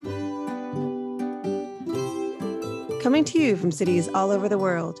Coming to you from cities all over the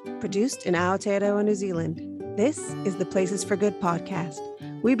world, produced in Aotearoa, New Zealand, this is the Places for Good podcast.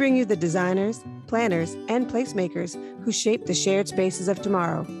 We bring you the designers, planners, and placemakers who shape the shared spaces of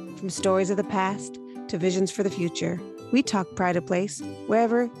tomorrow, from stories of the past to visions for the future. We talk pride of place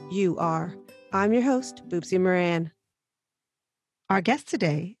wherever you are. I'm your host, Boopsie Moran. Our guest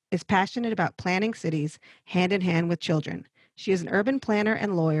today is passionate about planning cities hand in hand with children. She is an urban planner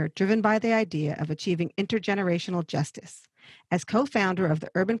and lawyer driven by the idea of achieving intergenerational justice. As co-founder of the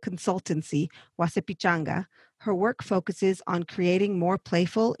urban consultancy Wasepichanga, her work focuses on creating more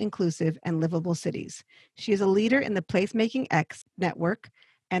playful, inclusive, and livable cities. She is a leader in the Placemaking X network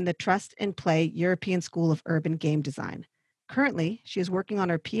and the Trust and Play European School of Urban Game Design. Currently, she is working on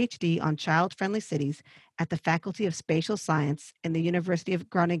her PhD on child-friendly cities at the Faculty of Spatial Science in the University of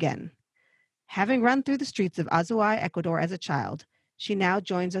Groningen. Having run through the streets of Azuay, Ecuador as a child, she now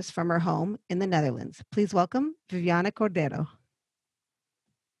joins us from her home in the Netherlands. Please welcome Viviana Cordero.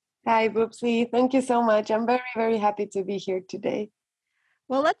 Hi, Boopsie. Thank you so much. I'm very, very happy to be here today.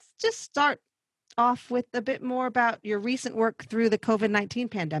 Well, let's just start off with a bit more about your recent work through the COVID-19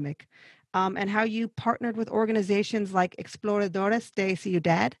 pandemic. And how you partnered with organizations like Exploradores de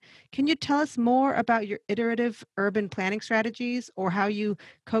Ciudad. Can you tell us more about your iterative urban planning strategies or how you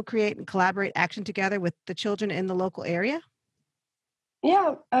co-create and collaborate action together with the children in the local area?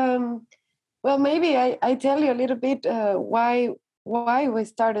 Yeah, well, maybe I tell you a little bit why we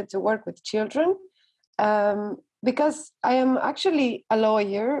started to work with children. Because I am actually a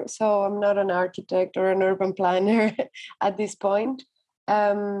lawyer, so I'm not an architect or an urban planner at this point.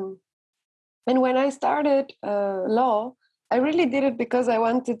 And when I started law, I really did it because I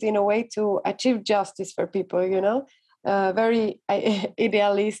wanted, in a way, to achieve justice for people, very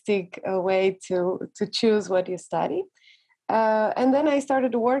idealistic way to choose what you study. And then I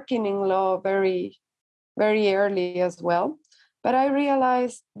started working in law very, very early as well. But I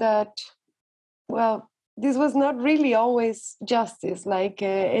realized that, well, this was not really always justice. Like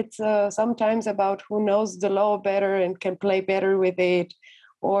it's sometimes about who knows the law better and can play better with it,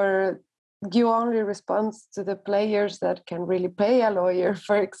 or you only respond to the players that can really pay a lawyer,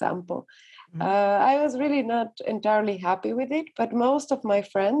 for example. Mm-hmm. I was really not entirely happy with it, but most of my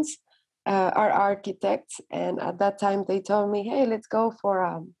friends are architects. And at that time they told me, hey, let's go for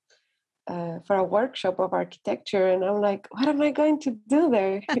a workshop of architecture. And I'm like, what am I going to do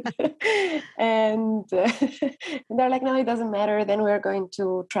there? and they're like, no, it doesn't matter. Then we're going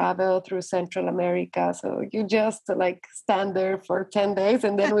to travel through Central America. So you just like stand there for 10 days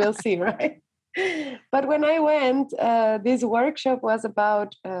and then we'll see, right? But when I went, this workshop was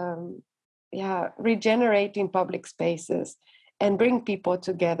about regenerating public spaces and bring people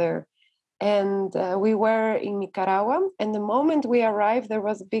together. And we were in Nicaragua, and the moment we arrived, there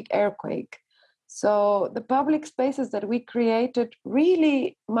was a big earthquake. So the public spaces that we created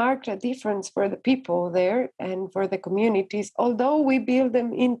really marked a difference for the people there and for the communities, although we built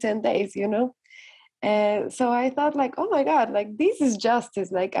them in 10 days, So I thought like, oh my God, like this is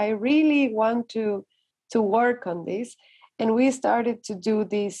justice. Like I really want to work on this. And we started to do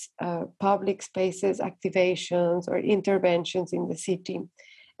these public spaces activations or interventions in the city.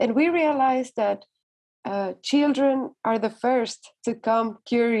 And we realized that children are the first to come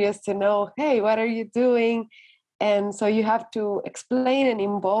curious to know, hey, what are you doing? And so you have to explain and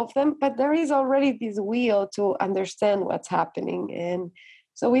involve them. But there is already this will to understand what's happening. And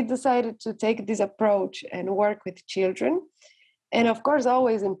so we decided to take this approach and work with children. And of course,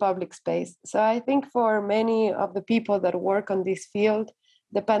 always in public space. So I think for many of the people that work on this field,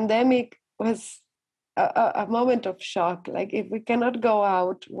 the pandemic was a moment of shock. Like if we cannot go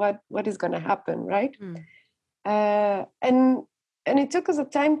out, what is going to happen, right? And it took us a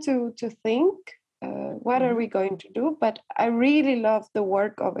time to think, what are we going to do? But I really love the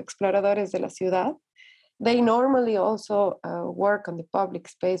work of Exploradores de la Ciudad. They normally also work on the public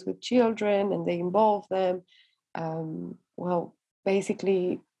space with children and they involve them.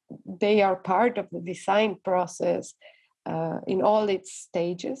 Basically, they are part of the design process in all its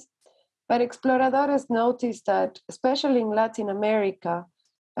stages. But Exploradores noticed that, especially in Latin America,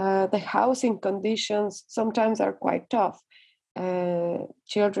 the housing conditions sometimes are quite tough.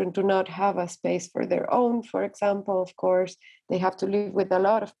 Children do not have a space for their own, for example, of course. They have to live with a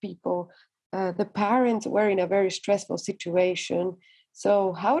lot of people. The parents were in a very stressful situation.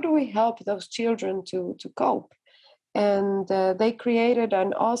 So how do we help those children to cope? And they created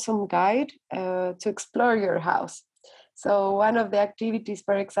an awesome guide to explore your house. So one of the activities,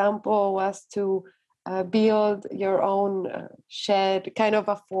 for example, was to build your own shed, kind of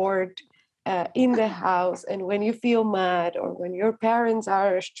a fort in the house. And when you feel mad or when your parents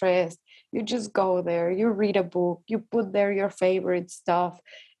are stressed, You just go there, you read a book, you put there your favorite stuff.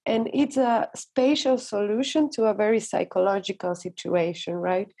 And it's a spatial solution to a very psychological situation,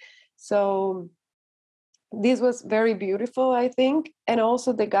 right? So this was very beautiful, I think. And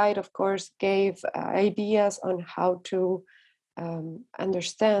also the guide, of course, gave ideas on how to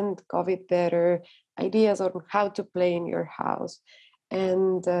understand COVID better, ideas on how to play in your house.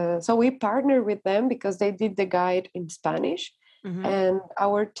 And so we partnered with them because they did the guide in Spanish. Mm-hmm. And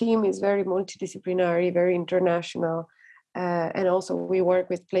our team is very multidisciplinary, very international. And also we work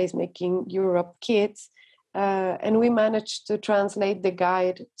with Placemaking Europe Kids. And we managed to translate the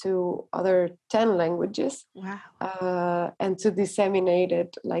guide to other 10 languages. Wow. And to disseminate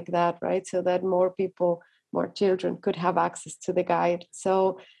it like that, right? So that more people, more children could have access to the guide.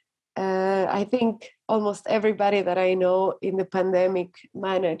 So I think almost everybody that I know in the pandemic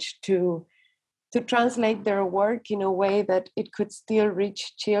managed to translate their work in a way that it could still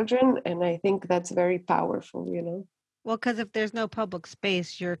reach children. And I think that's very powerful, you know. Well, because if there's no public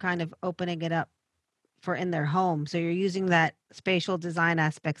space, you're kind of opening it up for in their home. So you're using that spatial design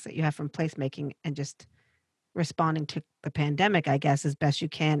aspects that you have from placemaking and just responding to the pandemic, I guess, as best you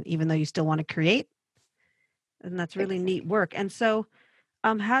can, even though you still want to create. And that's really neat work. And so,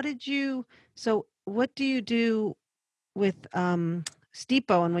 what do you do with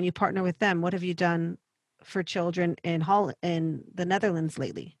Stipo, and when you partner with them, what have you done for children in the Netherlands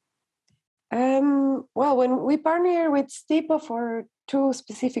lately? Well, when we partner with Stipo for two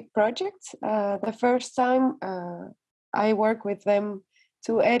specific projects, the first time I work with them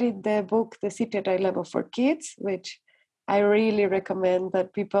to edit the book, The City at Eye Level for Kids, which I really recommend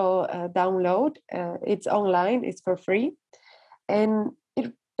that people download. It's online, it's for free. And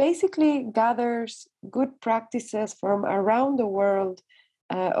it basically gathers good practices from around the world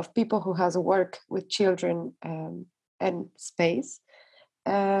of people who has worked with children and space.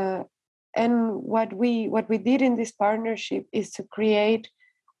 And what we did in this partnership is to create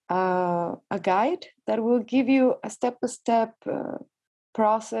a guide that will give you a step-by-step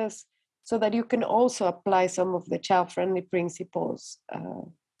process so that you can also apply some of the child-friendly principles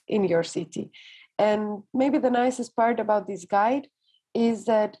in your city. And maybe the nicest part about this guide is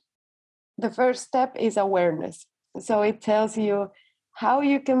that the first step is awareness. So it tells you how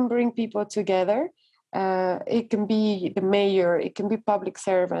you can bring people together. It can be the mayor, it can be public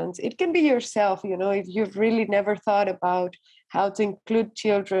servants, it can be yourself, you know, if you've really never thought about how to include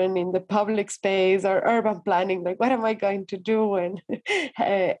children in the public space or urban planning, like what am I going to do? And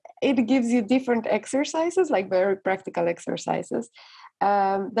it gives you different exercises, like very practical exercises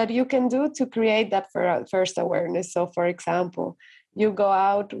that you can do to create that first awareness. So for example, you go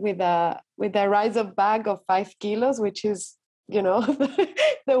out with a rise up bag of 5 kilos, which is, you know,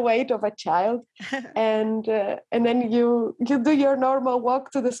 the weight of a child, and then you do your normal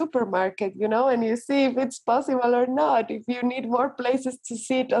walk to the supermarket, you know, and you see if it's possible or not, if you need more places to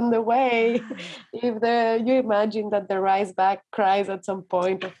sit on the way, if you imagine that the rice bag cries at some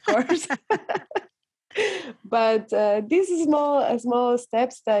point, of course. But these small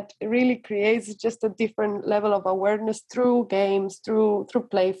steps that really creates just a different level of awareness through games, through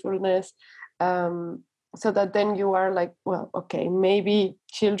playfulness, so that then you are like, well, okay, maybe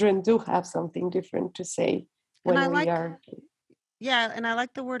children do have something different to say when And I we like, are. yeah, and I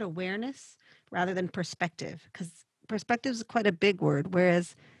like the word awareness rather than perspective, because perspective is quite a big word,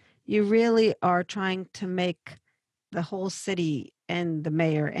 whereas you really are trying to make the whole city and the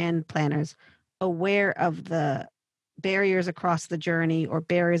mayor and planners aware of the barriers across the journey or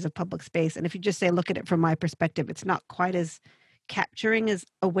barriers of public space. And if you just say, look at it from my perspective, it's not quite as capturing as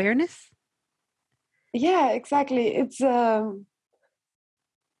awareness. Yeah, exactly. It's a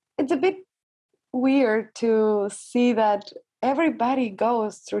bit weird to see that everybody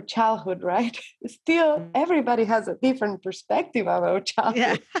goes through childhood, right? Still, everybody has a different perspective about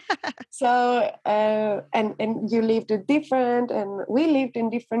Yeah. childhood. So, and you lived it different, and we lived in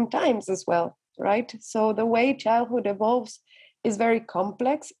different times as well, right? So the way childhood evolves is very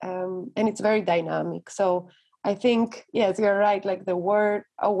complex, and it's very dynamic. So I think, yes, you're right. Like the word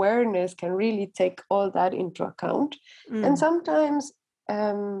awareness can really take all that into account. And sometimes,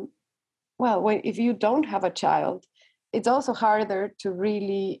 well, if you don't have a child, it's also harder to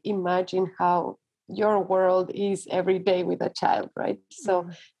really imagine how your world is every day with a child, right? So,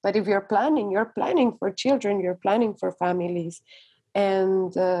 but if you're planning for children, you're planning for families.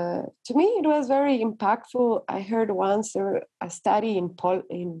 And to me, it was very impactful. I heard once there a study in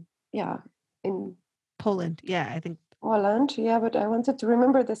Poland. Yeah, I think. Poland, yeah, but I wanted to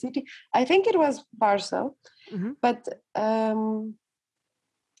remember the city. I think it was Warsaw, but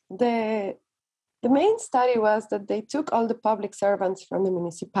the main study was that they took all the public servants from the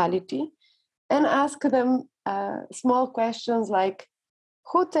municipality and ask them small questions like,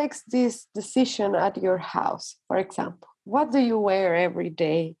 who takes this decision at your house, for example? What do you wear every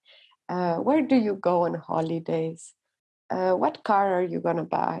day? Where do you go on holidays? What car are you going to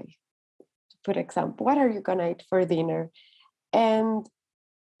buy? For example, what are you going to eat for dinner? And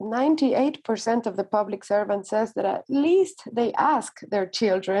 98% of the public servant says that at least they ask their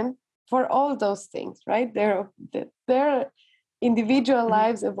children for all those things, right? Their individual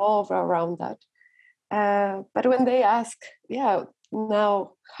lives evolve around that. But when they ask,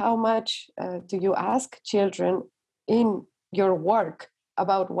 now how much do you ask children in your work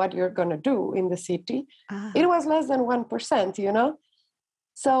about what you're going to do in the city? It was less than 1%,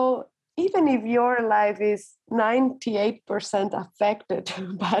 So even if your life is 98% affected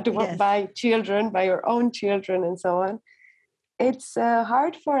by children, by your own children and so on, it's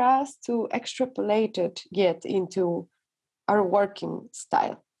hard for us to extrapolate it yet into our working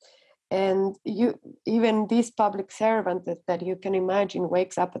style. And even this public servant that you can imagine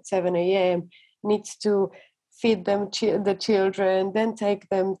wakes up at 7 a.m., needs to feed them the children, then take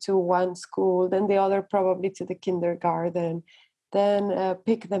them to one school, then the other probably to the kindergarten, then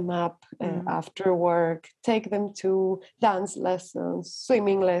pick them up after work, take them to dance lessons,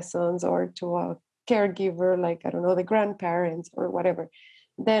 swimming lessons, or to a caregiver, like, I don't know, the grandparents or whatever,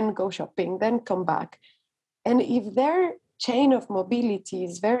 then go shopping, then come back. And if their chain of mobility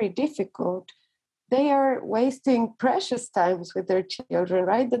is very difficult, they are wasting precious times with their children,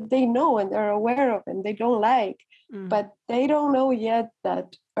 right? That they know and they're aware of and they don't like. But they don't know yet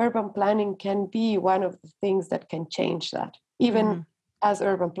that urban planning can be one of the things that can change that, even as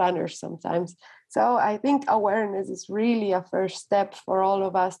urban planners sometimes. So I think awareness is really a first step for all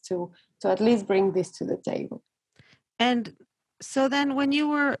of us to at least bring this to the table. And so then when you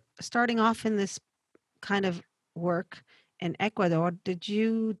were starting off in this kind of work in Ecuador, did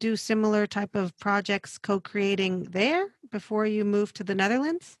you do similar type of projects co-creating there before you moved to the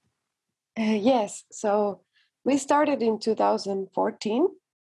Netherlands? Yes. So we started in 2014,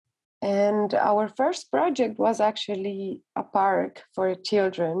 and our first project was actually a park for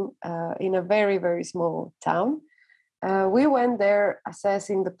children in a very, very small town. We went there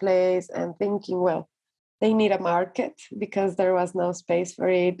assessing the place and thinking, well, they need a market because there was no space for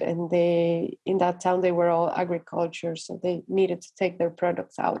it. And in that town, they were all agriculture, so they needed to take their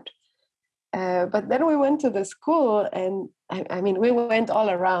products out. But then we went to the school, and we went all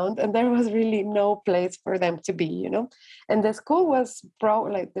around, and there was really no place for them to be, And the school was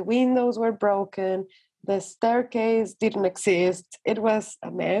like the windows were broken, the staircase didn't exist. It was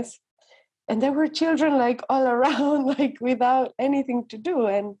a mess. And there were children like all around, like without anything to do.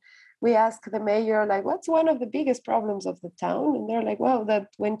 And we asked the mayor, like, what's one of the biggest problems of the town? And they're like, well, that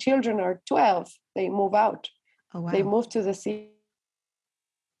when children are 12, they move out. Oh, wow. They move to the city.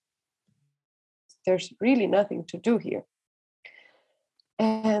 There's really nothing to do here.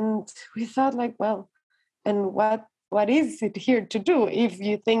 And we thought, like, well, and what is it here to do if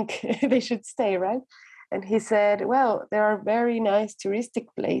you think they should stay, right? And he said, well, there are very nice touristic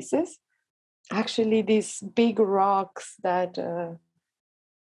places. Actually, these big rocks that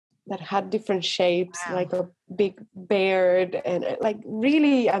had different shapes, wow, like a big bird, and like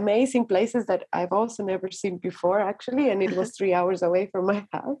really amazing places that I've also never seen before, actually. And it was 3 hours away from my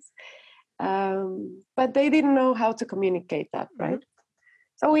house. But they didn't know how to communicate that, right?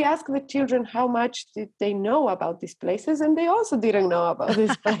 Mm-hmm. So we asked the children how much did they know about these places, and they also didn't know about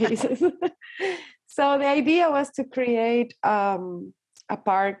these places. So the idea was to create a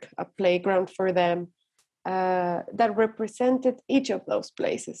park, a playground for them that represented each of those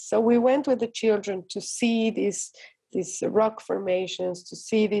places. So we went with the children to see these rock formations, to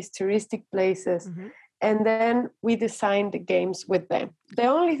see these touristic places, mm-hmm, and then we designed the games with them. The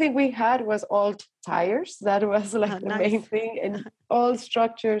only thing we had was old tires. That was like the main thing, and all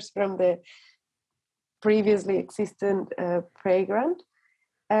structures from the previously existent playground.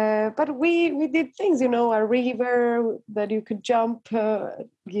 But we did things, a river that you could jump.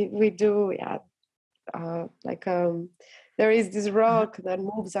 We do, there is this rock that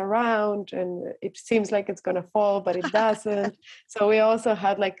moves around and it seems like it's going to fall, but it doesn't. So we also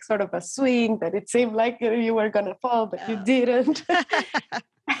had like sort of a swing that it seemed like you were going to fall, but you didn't.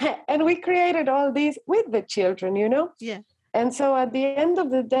 And we created all these with the children, Yeah. And so at the end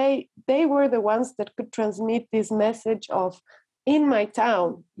of the day, they were the ones that could transmit this message of, in my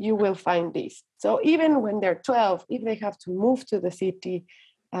town, you will find this. So even when they're 12, if they have to move to the city,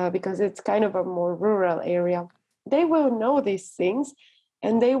 because it's kind of a more rural area, they will know these things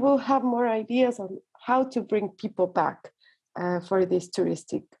and they will have more ideas on how to bring people back for these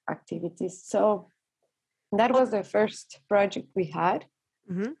touristic activities. So that was the first project we had.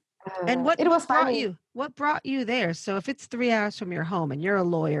 Mm-hmm. And what It was funny. what brought you there? So if it's 3 hours from your home and you're a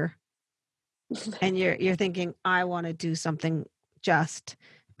lawyer and you're thinking, I want to do something just,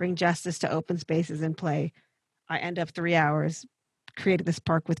 bring justice to open spaces and play. I end up 3 hours creating this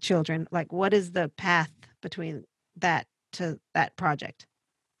park with children. Like, what is the path between that to that project?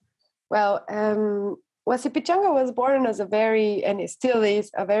 Well, Wasipichanga was born as a very, and it still is,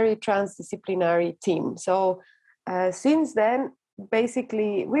 a very transdisciplinary team. So since then,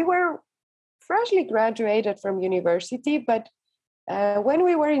 basically, we were freshly graduated from university, but when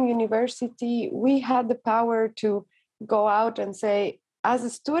we were in university, we had the power to go out and say, as a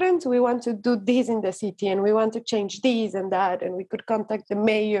student, we want to do this in the city and we want to change this and that. And we could contact the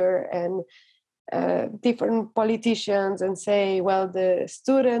mayor and different politicians and say, well, the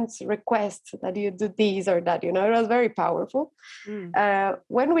students request that you do this or that. It was very powerful.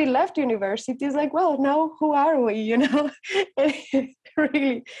 When we left university, it's like, well, now who are we?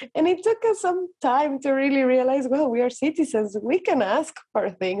 Really, and it took us some time to really realize, well, we are citizens, we can ask for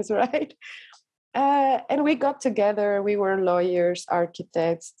things, right? And we got together. We were lawyers,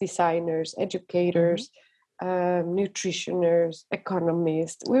 architects, designers, educators, nutritionists,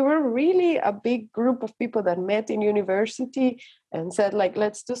 economists. We were really a big group of people that met in university and said, like,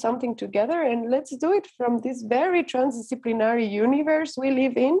 let's do something together and let's do it from this very transdisciplinary universe we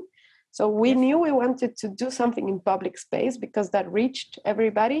live in. So we knew we wanted to do something in public space because that reached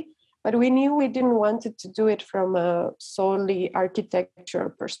everybody, but we knew we didn't want to do it from a solely architectural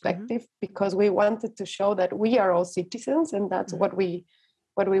perspective because we wanted to show that we are all citizens and that's what we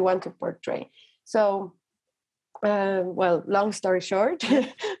want to portray. So well, long story short,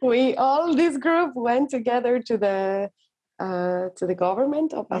 this group went together to the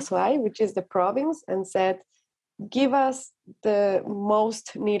government of Azuay, which is the province, and said, give us the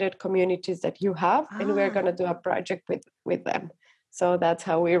most needed communities that you have, and we're going to do a project with them. So that's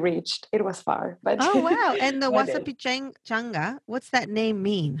how we reached. It was far, but wow! And the Wasapichanga, what's that name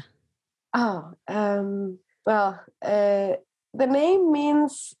mean? Oh, well, the name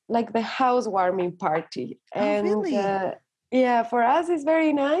means like the housewarming party, and really? yeah, for us it's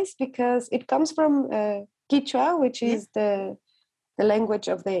very nice because it comes from Quechua, which is the language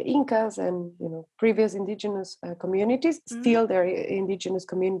of the Incas and previous indigenous communities. Still, there are indigenous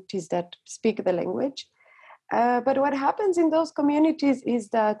communities that speak the language. But what happens in those communities is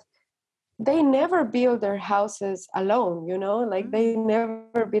that they never build their houses alone, like they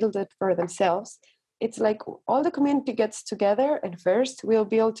never build it for themselves. It's like all the community gets together and first we'll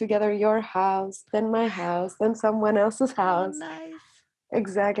build together your house, then my house, then someone else's house. Oh, nice.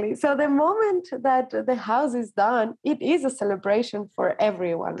 Exactly. So the moment that the house is done, it is a celebration for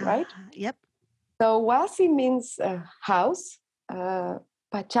everyone, right? Yep. So wasi means house.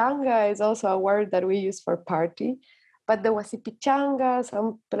 Pachanga is also a word that we use for party. But the wasipichanga,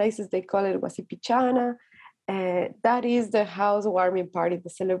 some places they call it wasipichana, that is the housewarming party, the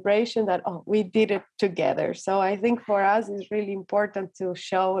celebration that, we did it together. So I think for us it's really important to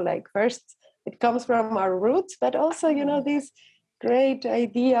show, like, first, it comes from our roots, but also, this great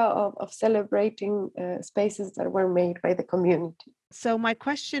idea of celebrating spaces that were made by the community. So my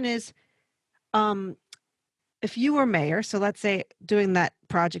question is, if you were mayor, so let's say doing that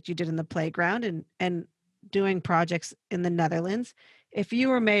project you did in the playground and doing projects in the Netherlands, if you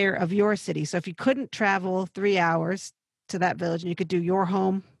were mayor of your city, so if you couldn't travel 3 hours to that village and you could do your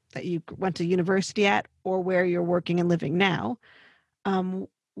home that you went to university at or where you're working and living now,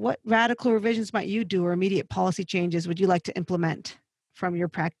 what radical revisions might you do or immediate policy changes would you like to implement from your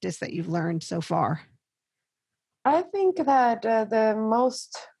practice that you've learned so far? I think that the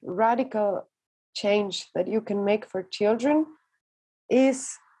most radical change that you can make for children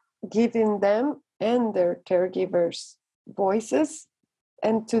is giving them and their caregivers voices.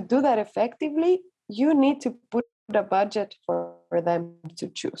 And to do that effectively, you need to put a budget for them to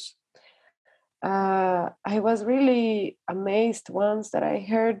choose. I was really amazed once that I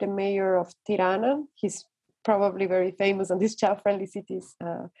heard the mayor of Tirana. He's probably very famous on this Child Friendly Cities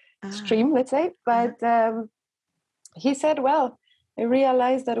stream, let's say. But he said, well, I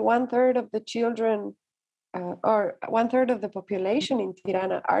realized that 1/3 of the children or 1/3 of the population in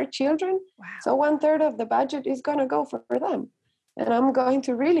Tirana are children. Wow. So 1/3 of the budget is going to go for them. And I'm going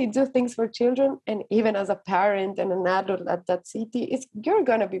to really do things for children. And even as a parent and an adult at that city, you're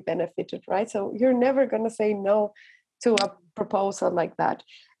going to be benefited, right? So you're never going to say no to a proposal like that.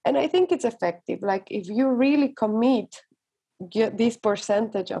 And I think it's effective. Like if you really commit this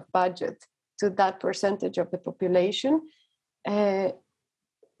percentage of budget to that percentage of the population,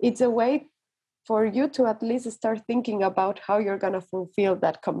 it's a way for you to at least start thinking about how you're going to fulfill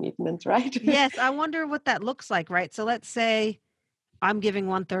that commitment, right? Yes, I wonder what that looks like, right? So let's say I'm giving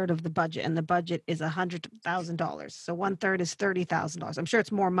 1/3 of the budget, and the budget is $100,000. So 1/3 is $30,000. I'm sure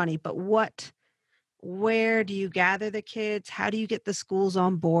it's more money, but where do you gather the kids? How do you get the schools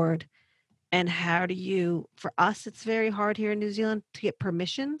on board? And how do you, for us, it's very hard here in New Zealand to get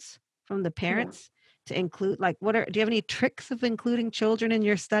permissions from the Yeah. parents to include, like, do you have any tricks of including children in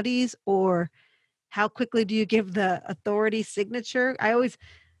your studies, or how quickly do you give the authority signature? I always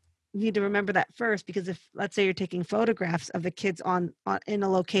need to remember that first, because if, let's say, you're taking photographs of the kids on in a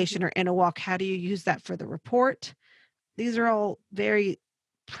location or in a walk, how do you use that for the report? These are all very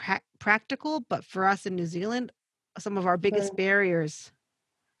practical, but for us in New Zealand, some of our biggest barriers.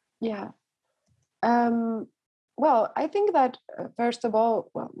 Yeah. Well, I think that first of all,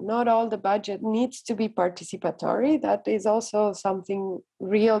 not all the budget needs to be participatory. That is also something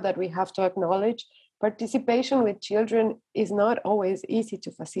real that we have to acknowledge. Participation with children is not always easy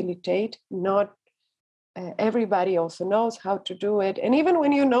to facilitate. Not everybody also knows how to do it. And even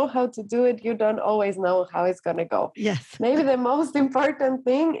when you know how to do it, you don't always know how it's going to go. Yes. Maybe the most important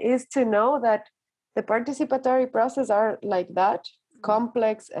thing is to know that the participatory process are like that,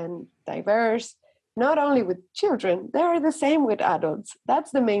 complex and diverse, not only with children, they are the same with adults.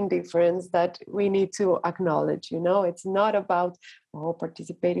 That's the main difference that we need to acknowledge. It's not about,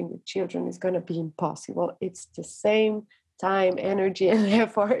 participating with children is going to be impossible. It's the same time, energy, and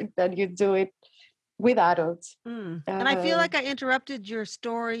effort that you do it with adults. And I feel like I interrupted your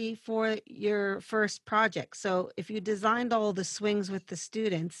story for your first project. So if you designed all the swings with the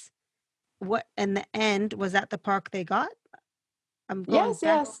students, what in the end, was that the park they got? I'm going back.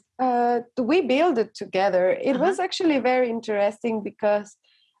 Yes. We built it together. It was actually very interesting because,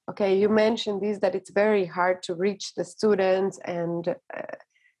 okay, you mentioned this, that it's very hard to reach the students, and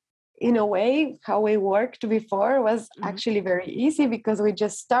in a way, how we worked before was actually very easy, because we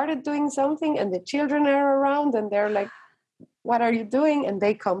just started doing something and the children are around and they're like, what are you doing? And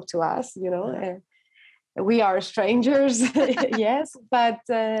they come to us, we are strangers, yes, but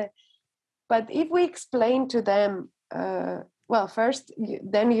if we explain to them, well, first,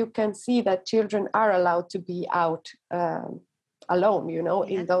 then you can see that children are allowed to be out alone,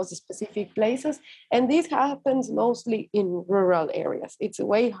 in those specific places. And this happens mostly in rural areas. It's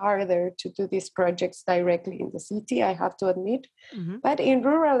way harder to do these projects directly in the city, I have to admit. But in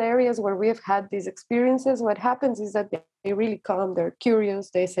rural areas where we've had these experiences, what happens is that they really come, they're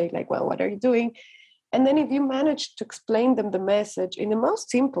curious, they say like, well, what are you doing? And then if you manage to explain them the message in the most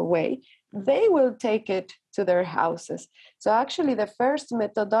simple way, they will take it to their houses. So actually, the first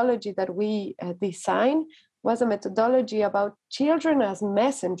methodology that we designed was a methodology about children as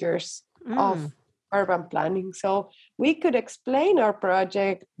messengers of urban planning. So we could explain our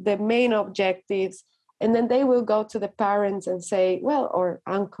project, the main objectives, and then they will go to the parents and say, well, or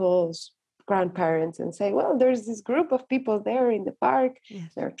uncles, grandparents, and say, well, there's this group of people there in the park.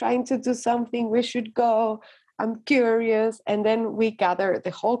 Yes. They're trying to do something. We should go. I'm curious. And then we gather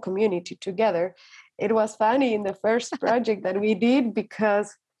the whole community together. It was funny in the first project that we did,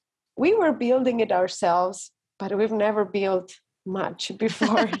 because we were building it ourselves, but we've never built much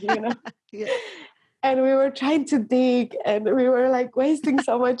before, Yeah. And we were trying to dig, and we were like wasting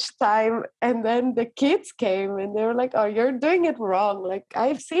so much time. And then the kids came and they were like, oh, you're doing it wrong. Like,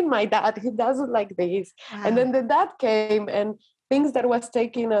 I've seen my dad, he does it like this. Wow. And then the dad came, and things that was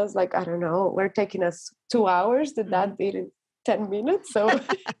taking us, like, I don't know, were taking us 2 hours. The dad did in 10 minutes. So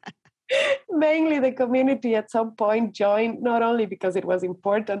mainly the community at some point joined, not only because it was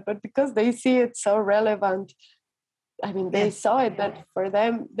important, but because they see it so relevant. I mean, they saw it that for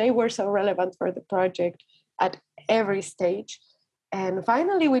them, they were so relevant for the project at every stage. And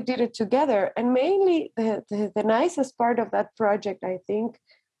finally, we did it together. And mainly the nicest part of that project, I think,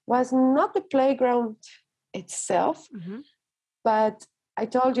 was not the playground itself, but I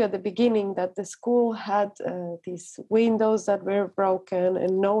told you at the beginning that the school had these windows that were broken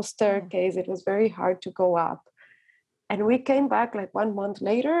and no staircase. It was very hard to go up. And we came back like 1 month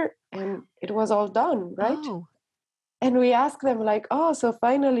later and it was all done, right? Oh. And we asked them like, oh, so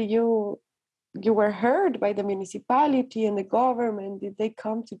finally you were heard by the municipality and the government. Did they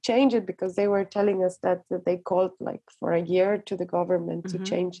come to change it? Because they were telling us that they called like for a year to the government to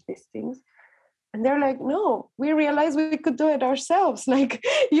change these things. And they're like, no, we realized we could do it ourselves. Like,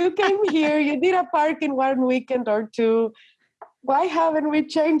 you came here, you did a park in 1 weekend or 2. Why haven't we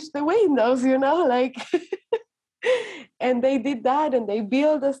changed the windows, Like, and they did that, and they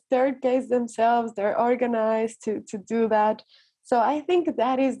built a staircase themselves. They're organized to do that. So I think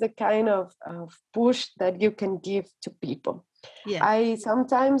that is the kind of push that you can give to people. Yeah. I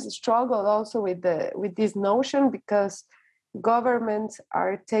sometimes struggle also with this notion, because governments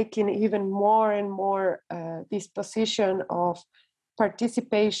are taking even more and more this position of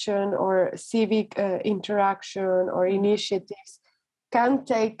participation or civic interaction or initiatives can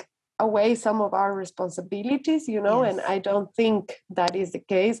take away some of our responsibilities, Yes. and I don't think that is the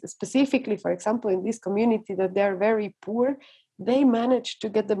case. Specifically, for example, in this community that they're very poor, they manage to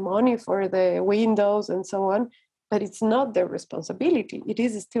get the money for the windows and so on, but it's not their responsibility. It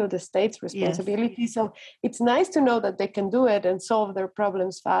is still the state's responsibility. Yes. So it's nice to know that they can do it and solve their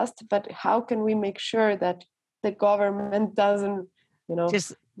problems fast, but how can we make sure that the government doesn't, just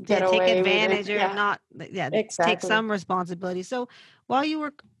get take away advantage with it? or not, Exactly. take some responsibility. So while you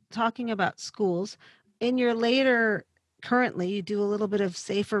were talking about schools, in your later currently you do a little bit of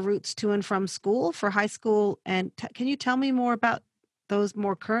safer routes to and from school for high school, and can you tell me more about those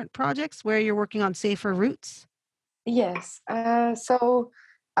more current projects where you're working on safer routes? Yes. So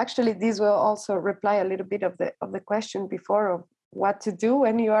actually this will also reply a little bit of the question before of what to do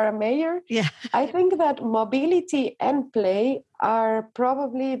when you are a mayor. Yeah. I think that mobility and play are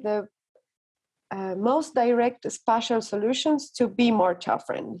probably the most direct spatial solutions to be more child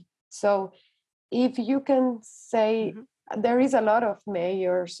friendly. So if you can say, there is a lot of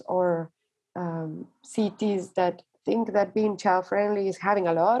mayors or cities that think that being child friendly is having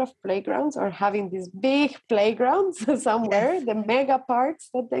a lot of playgrounds or having these big playgrounds somewhere, Yes. the mega parks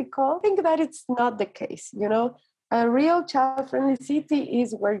that they call. I think that it's not the case. A real child friendly city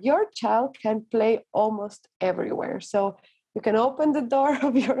is where your child can play almost everywhere. So you can open the door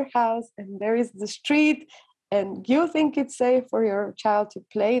of your house and there is the street and you think it's safe for your child to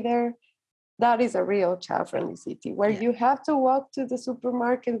play there. That is a real child-friendly city where you have to walk to the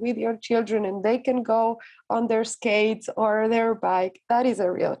supermarket with your children and they can go on their skates or their bike. That is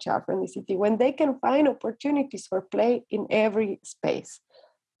a real child-friendly city when they can find opportunities for play in every space.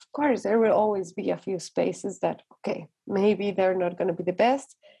 Of course, there will always be a few spaces that, okay, maybe they're not going to be the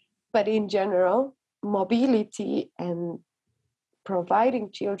best, but in general, mobility and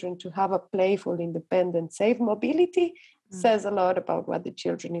providing children to have a playful, independent, safe mobility says a lot about what the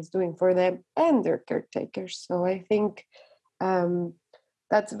children is doing for them and their caretakers. So I think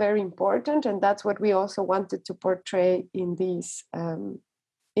that's very important, and that's what we also wanted to portray in this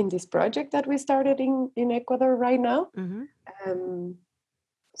project that we started in Ecuador right now.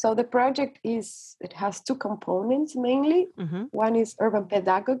 So the project has two components mainly. One is urban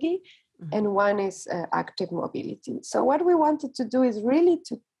pedagogy, and one is active mobility. So what we wanted to do is really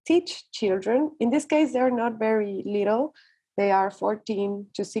to teach children. In this case, they're not very little. They are 14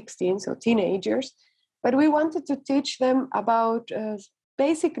 to 16, so teenagers. But we wanted to teach them about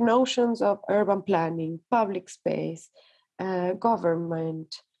basic notions of urban planning, public space,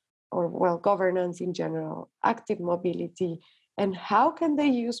 government, governance in general, active mobility, and how can they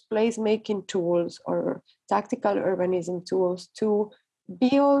use placemaking tools or tactical urbanism tools to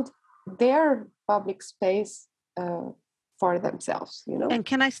build their public space for themselves, And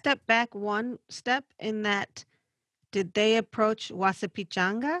can I step back one step in that? Did they approach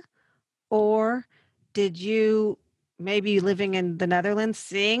Wasapichanga, or did you, maybe living in the Netherlands,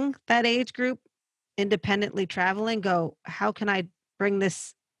 seeing that age group independently traveling, go, how can I bring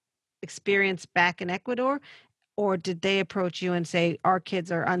this experience back in Ecuador? Or did they approach you and say, our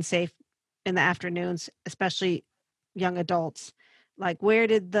kids are unsafe in the afternoons, especially young adults? Like, where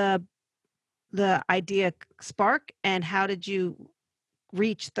did the idea spark, and how did you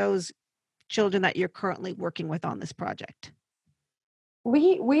reach those children that you're currently working with on this project?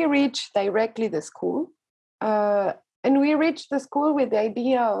 We reach directly the school, and we reach the school with the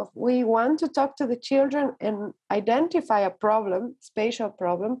idea of we want to talk to the children and identify a problem, spatial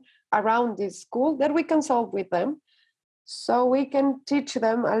problem around this school that we can solve with them. So we can teach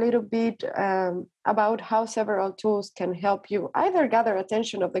them a little bit about how several tools can help you either gather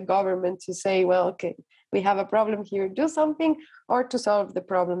attention of the government to say, well, okay, we have a problem here, do something, or to solve the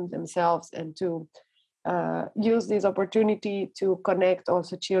problem themselves and to use this opportunity to connect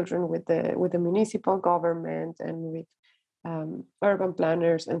also children with the municipal government and with urban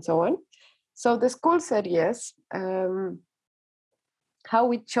planners and so on. So the school said yes. How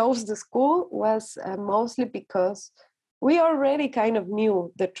we chose the school was mostly because we already kind of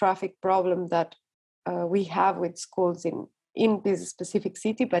knew the traffic problem that we have with schools in this specific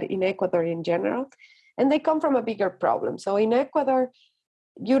city, but in Ecuador in general. And they come from a bigger problem. So in Ecuador,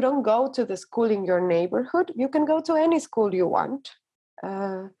 you don't go to the school in your neighborhood. You can go to any school you want.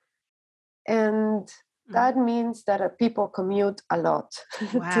 And that means that people commute a lot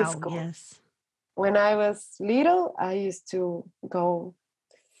to school. Yes. When I was little, I used to go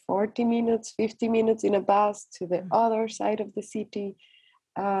 40 minutes, 50 minutes in a bus to the other side of the city.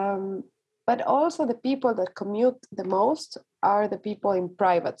 But also the people that commute the most are the people in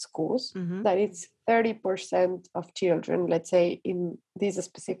private schools. Mm-hmm. That it's 30% of children, let's say, in this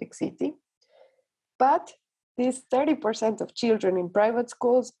specific city. But these 30% of children in private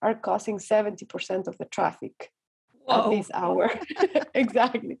schools are causing 70% of the traffic at Whoa. this hour.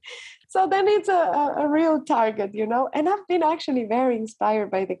 Exactly. So then it's a real target, And I've been actually very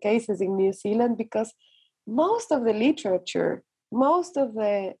inspired by the cases in New Zealand because most of the literature, most of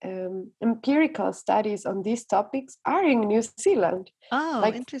the empirical studies on these topics are in New Zealand. Oh,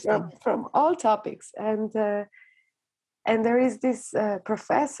 Like interesting. from all topics. And there is this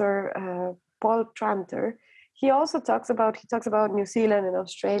professor, Paul Tranter. He talks about New Zealand and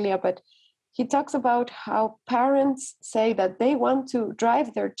Australia, but he talks about how parents say that they want to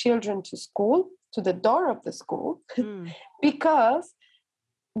drive their children to school, to the door of the school, because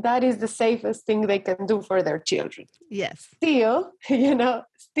that is the safest thing they can do for their children. Yes. Still,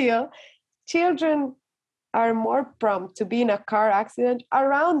 children are more prompt to be in a car accident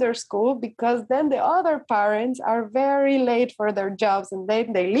around their school because then the other parents are very late for their jobs and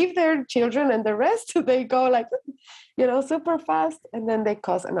they leave their children and the rest they go like, super fast and then they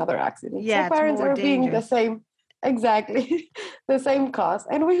cause another accident. Yeah, so parents are being the same, exactly, the same cause.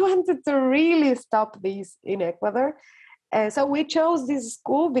 And we wanted to really stop these in Ecuador. So we chose this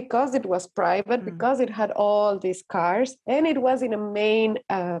school because it was private, because it had all these cars and it was in a main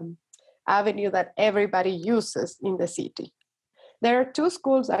avenue that everybody uses in the city. There are two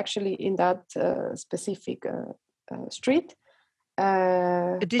schools actually in that specific street.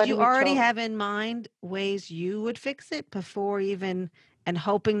 Did you already have in mind ways you would fix it before even, and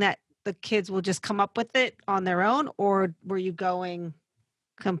hoping that the kids will just come up with it on their own, or were you going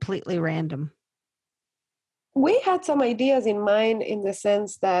completely random? We had some ideas in mind in the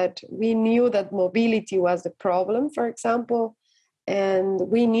sense that we knew that mobility was the problem, for example, and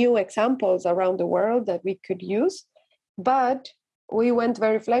we knew examples around the world that we could use, but we went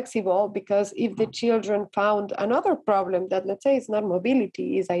very flexible because if the children found another problem that, let's say, is not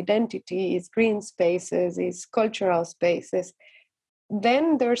mobility, is identity, is green spaces, is cultural spaces,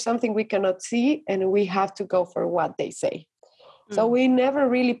 then there's something we cannot see and we have to go for what they say. So we never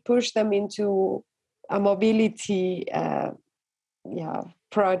really pushed them into a mobility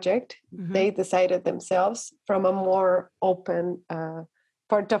project. They decided themselves from a more open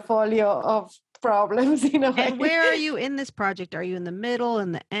portfolio of problems in a way. And where are you in this project? Are you in the middle,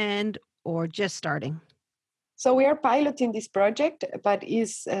 in the end, or just starting? So we are piloting this project, but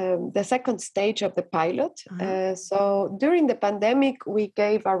is the second stage of the pilot. So during the pandemic, we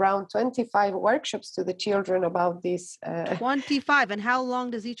gave around 25 workshops to the children about this. 25, and how long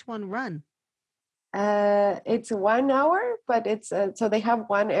does each one run? It's 1 hour, but it's so they have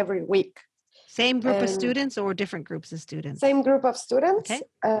one every week. Same group of students or different groups of students? Same group of students.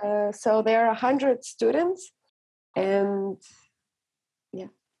 Okay. So there are 100 students, and yeah.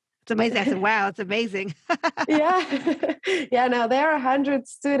 It's amazing. I said, wow, it's amazing. Yeah. No, there are 100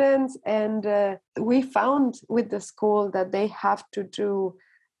 students, and we found with the school that they have to do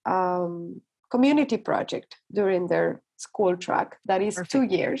community project during their school track. That is perfect. 2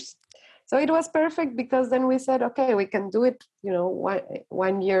 years. So it was perfect because then we said, okay, we can do it,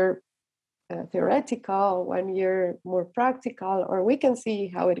 1 year theoretical, 1 year more practical, or we can see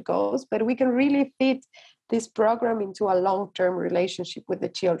how it goes, but we can really fit this program into a long-term relationship with the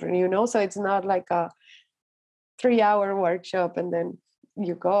children, so it's not like a 3-hour workshop and then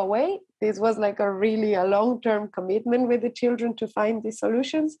you go away. This was like a long-term commitment with the children to find these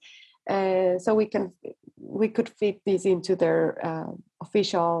solutions. So we could fit this into their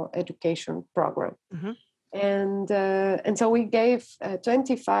official education program. And so we gave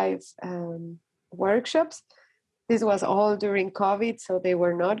 25 workshops. This was all during COVID, so they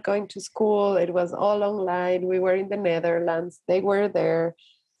were not going to school. It was all online. We were in the Netherlands. They were there.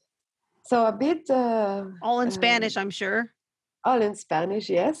 So a bit... all in Spanish, I'm sure. All in Spanish,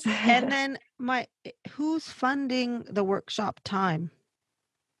 yes. And then who's funding the workshop time?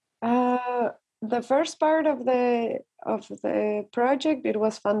 The first part of the project, it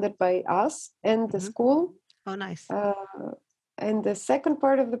was funded by us and the school. Oh, nice. And the second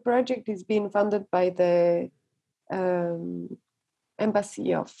part of the project is being funded by the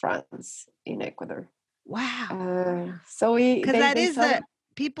Embassy of France in Ecuador. Wow. So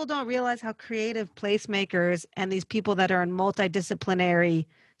people don't realize how creative placemakers and these people that are in multidisciplinary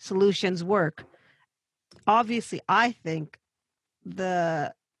solutions work. Obviously, I think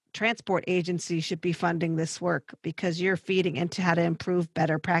the transport agency should be funding this work because you're feeding into how to improve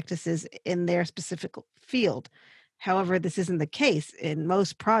better practices in their specific field. However, this isn't the case. In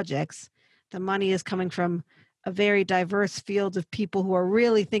most projects, the money is coming from a very diverse field of people who are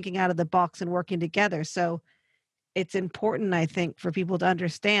really thinking out of the box and working together. So it's important, I think, for people to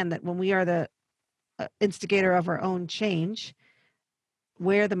understand that when we are the instigator of our own change,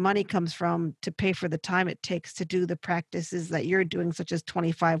 where the money comes from to pay for the time it takes to do the practices that you're doing, such as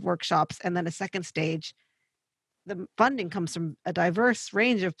 25 workshops, and then a second stage, the funding comes from a diverse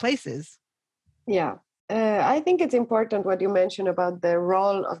range of places. Yeah. I think it's important what you mentioned about the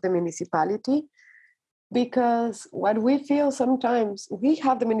role of the municipality, because what we feel sometimes, we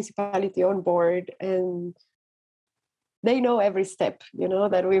have the municipality on board and they know every step,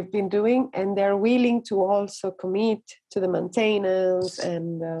 that we've been doing, and they're willing to also commit to the maintenance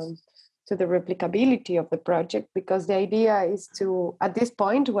and to the replicability of the project, because the idea is to, at this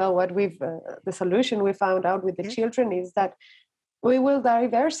point, well, what the solution we found out with the children is that we will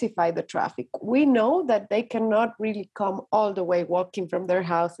diversify the traffic. We know that they cannot really come all the way walking from their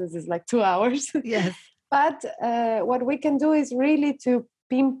houses. It's like 2 hours. Yes. But what we can do is really to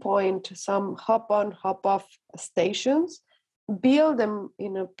pinpoint some hop-on, hop-off stations, build them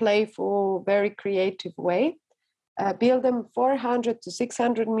in a playful, very creative way, build them 400 to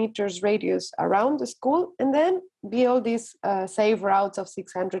 600 meters radius around the school, and then build these safe routes of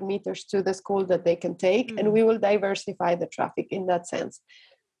 600 meters to the school that they can take, and we will diversify the traffic in that sense.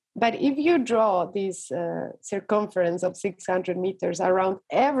 But if you draw this circumference of 600 meters around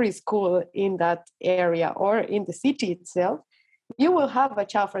every school in that area or in the city itself, you will have a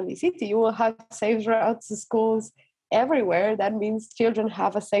child-friendly city. You will have safe routes to schools everywhere. That means children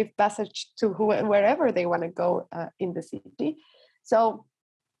have a safe passage to wherever they want to go in the city. So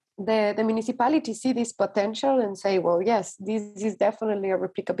the municipality see this potential and say, well, yes, this is definitely a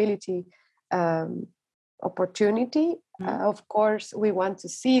replicability opportunity. Of course, we want to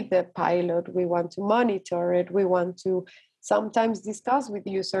see the pilot. We want to monitor it. We want to sometimes discuss with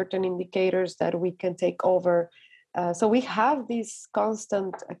you certain indicators that we can take over. So we have this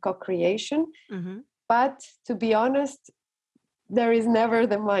constant co-creation. But to be honest, there is never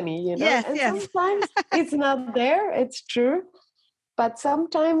the money, Yes, and yes. sometimes it's not there, it's true. But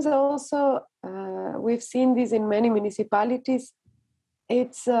sometimes also, we've seen this in many municipalities,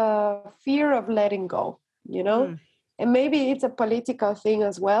 it's a fear of letting go, and maybe it's a political thing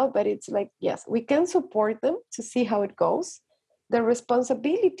as well, but it's like, yes, we can support them to see how it goes. The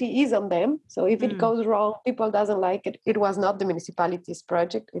responsibility is on them. So if it goes wrong, people doesn't like it, it was not the municipality's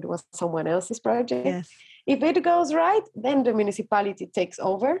project, it was someone else's project. Yes. If it goes right, then the municipality takes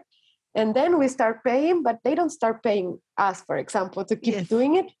over, and then we start paying, but they don't start paying us, for example, to keep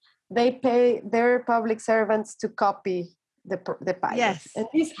doing it. They pay their public servants to copy the pilot. Yes. And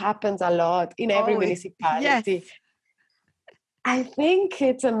this happens a lot in every municipality. Yes. I think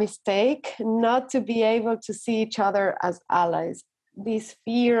it's a mistake not to be able to see each other as allies. This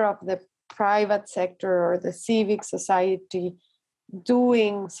fear of the private sector or the civic society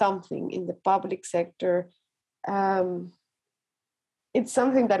doing something in the public sector, it's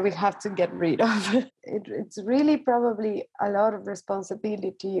something that we have to get rid of. It's really probably a lot of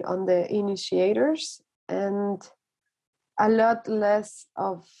responsibility on the initiators and a lot less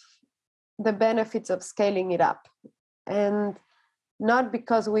of the benefits of scaling it up. And not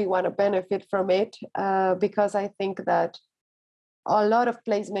because we want to benefit from it, because I think that a lot of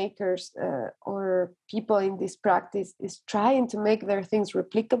placemakers or people in this practice is trying to make their things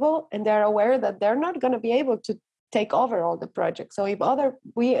replicable, and they're aware that they're not going to be able to take over all the projects. So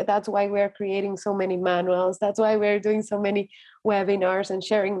that's why we're creating so many manuals. That's why we're doing so many webinars and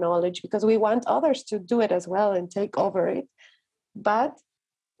sharing knowledge, because we want others to do it as well and take over it. But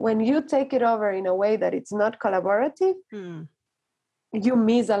when you take it over in a way that it's not collaborative, you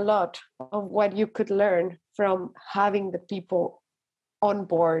miss a lot of what you could learn from having the people on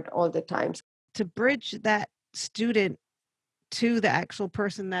board all the time. To bridge that student to the actual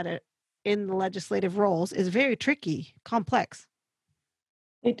person that are in the legislative roles is very tricky, complex.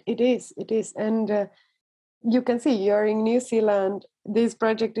 It is. And you can see you're in New Zealand, this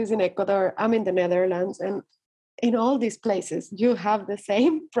project is in Ecuador, I'm in the Netherlands, and in all these places, you have the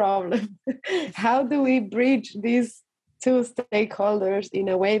same problem. How do we bridge these two stakeholders in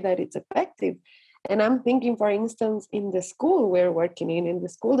a way that it's effective? And I'm thinking, for instance, in the school we're working in the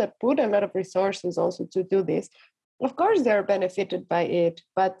school that put a lot of resources also to do this. Of course, they're benefited by it,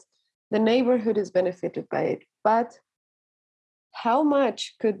 but the neighborhood is benefited by it. But how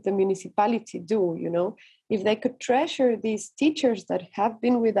much could the municipality do, if they could treasure these teachers that have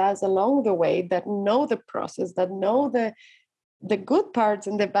been with us along the way, that know the process, that know the good parts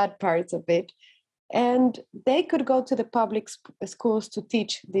and the bad parts of it, and they could go to the public schools to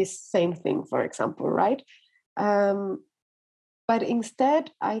teach this same thing, for example, right? But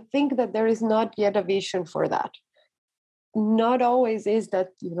instead, I think that there is not yet a vision for that. not always is that,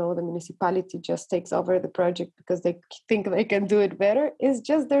 the municipality just takes over the project because they think they can do it better. It's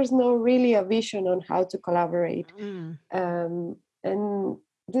just there's no really a vision on how to collaborate. And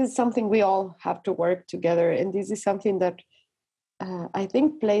this is something we all have to work together. And this is something that I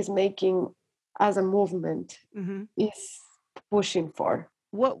think placemaking as a movement is pushing for.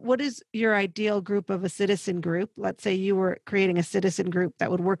 What is your ideal group of a citizen group? Let's say you were creating a citizen group that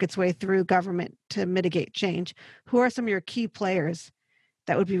would work its way through government to mitigate change. Who are some of your key players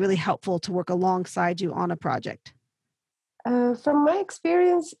that would be really helpful to work alongside you on a project? From my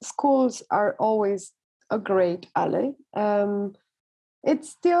experience, schools are always a great ally. It's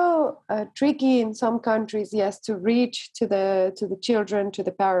still tricky in some countries, yes, to reach to the children, to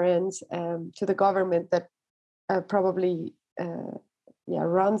the parents, to the government that probably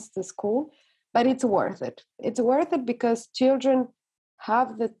runs the school, but it's worth it. It's worth it because children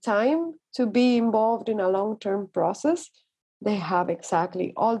have the time to be involved in a long-term process. They have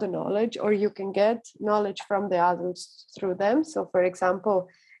exactly all the knowledge, or you can get knowledge from the adults through them. So, for example,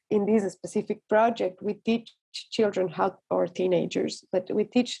 in this specific project, we teach children or teenagers, but we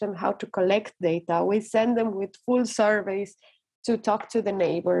teach them how to collect data. We send them with full surveys to talk to the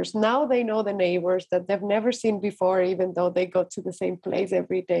neighbors. Now they know the neighbors that they've never seen before, even though they go to the same place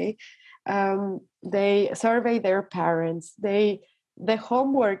every day. They survey their parents. The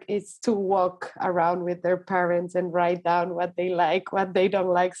homework is to walk around with their parents and write down what they like, what they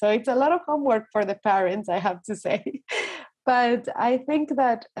don't like. So it's a lot of homework for the parents, I have to say. But I think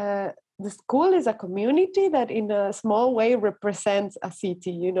that the school is a community that in a small way represents a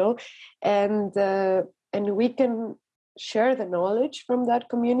city, and we can share the knowledge from that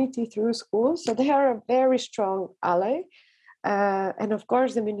community through schools. So they are a very strong ally. And of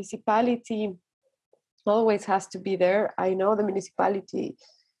course, the municipality always has to be there. I know the municipality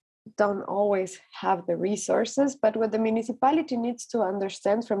don't always have the resources, but what the municipality needs to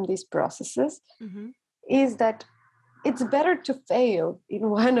understand from these processes is that it's better to fail in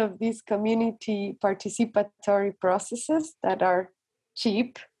one of these community participatory processes that are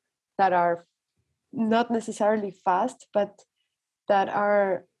cheap, that are not necessarily fast, but that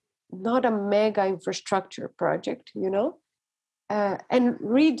are not a mega infrastructure project, and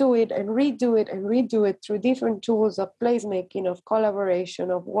redo it and redo it and redo it through different tools of placemaking, of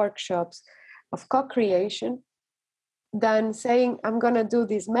collaboration, of workshops, of co-creation, than saying, I'm going to do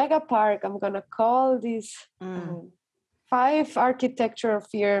this mega park, I'm going to call these 5 architectural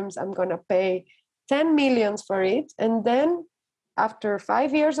firms, I'm going to pay 10 millions for it, and then after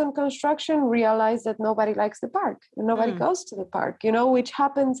 5 years on construction, realize that nobody likes the park and nobody goes to the park, which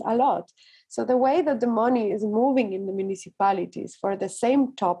happens a lot. So the way that the money is moving in the municipalities for the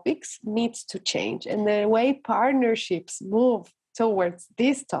same topics needs to change. And the way partnerships move towards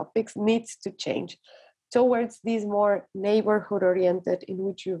these topics needs to change, towards these more neighborhood oriented, in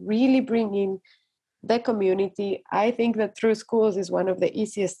which you really bring in the community. I think that through schools is one of the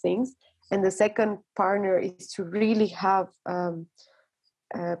easiest things. And the second partner is to really have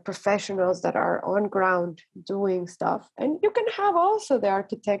professionals that are on ground doing stuff. And you can have also the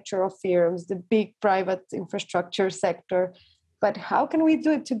architectural firms, the big private infrastructure sector. But how can we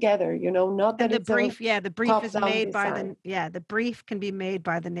do it together? Not that and the it's brief, the brief is made design. The brief can be made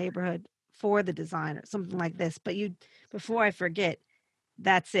by the neighborhood for the designer, something like this. But before I forget,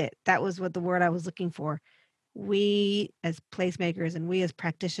 that's it. That was what the word I was looking for. We as placemakers and we as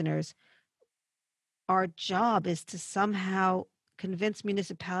practitioners, our job is to somehow convince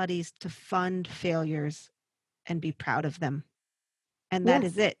municipalities to fund failures and be proud of them. And that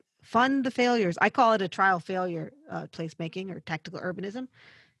is it. Fund the failures. I call it a trial failure placemaking or tactical urbanism.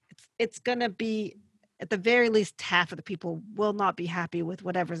 It's going to be, at the very least, half of the people will not be happy with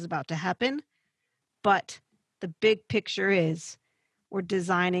whatever's about to happen. But the big picture is we're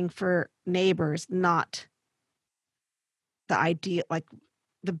designing for neighbors, not the idea, like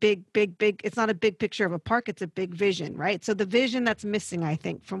the big, it's not a big picture of a park, it's a big vision, right? So the vision that's missing, I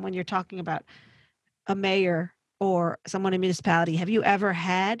think, from when you're talking about a mayor or someone in a municipality, have you ever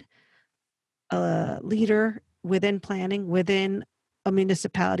had a leader within planning, within a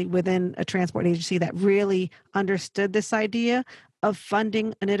municipality, within a transport agency that really understood this idea of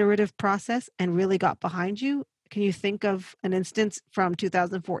funding an iterative process and really got behind you? Can you think of an instance from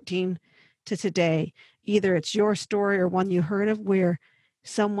 2014 to today? Either it's your story or one you heard of where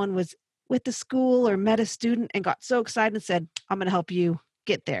someone was with the school or met a student and got so excited and said, I'm going to help you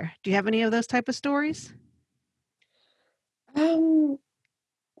get there. Do you have any of those type of stories?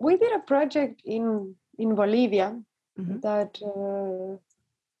 We did a project in Bolivia that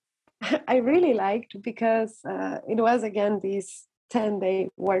I really liked because it was, again, this 10-day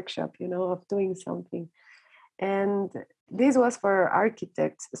workshop, of doing something. And this was for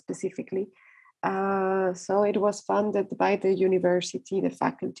architects specifically. So it was funded by the university, the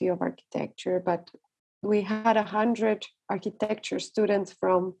Faculty of Architecture, but we had 100 architecture students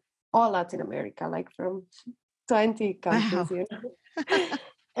from all Latin America, like from 20 countries, Wow. you know.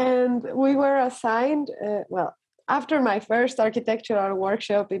 And we were assigned, after my first architectural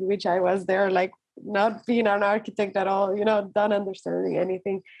workshop in which I was there, like not being an architect at all, you know, not understanding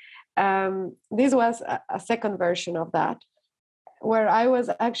anything. This was a second version of that, where I was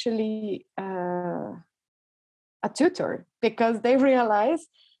actually a tutor, because they realized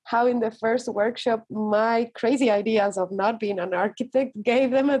how in the first workshop my crazy ideas of not being an architect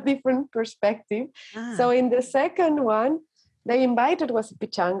gave them a different perspective. So in the second one, they invited was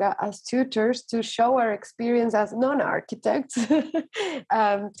Pichanga as tutors to show our experience as non-architects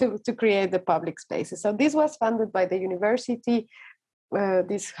to create the public spaces. So this was funded by the university.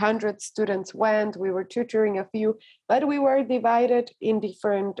 These 100 students went. We were tutoring a few, but we were divided in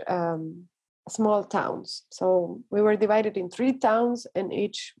different small towns. So we were divided in 3 towns, and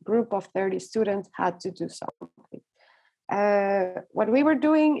each group of 30 students had to do something. What we were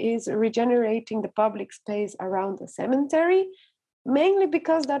doing is regenerating the public space around the cemetery, mainly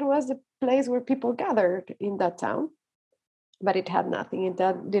because that was the place where people gathered in that town. But it had nothing. It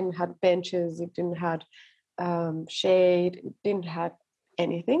didn't have benches. It didn't have shade. It didn't have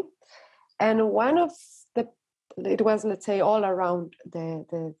anything. And it was, let's say, all around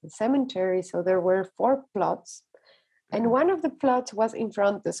the cemetery. So there were 4 plots. And one of the plots was in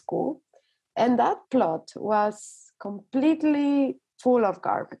front of the school. And that plot was completely full of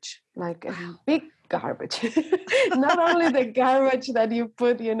garbage, like a big garbage. Not only the garbage that you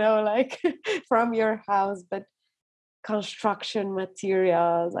put, you know, like from your house, but construction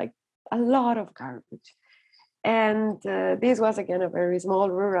materials, like a lot of garbage. And this was, again, a very small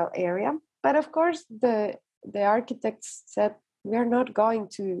rural area. But of course, the architects said, we are not going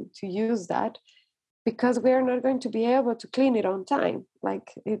to use that, because we are not going to be able to clean it on time.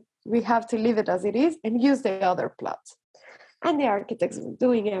 We have to leave it as it is and use the other plots. And the architects were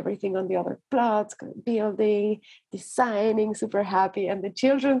doing everything on the other plots, building, designing, super happy. And the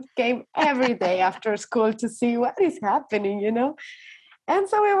children came every day after school to see what is happening, you know. And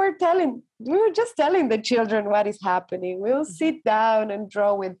so we were just telling the children what is happening. We'll sit down and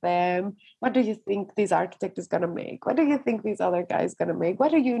draw with them. What do you think this architect is going to make? What do you think this other guy is going to make?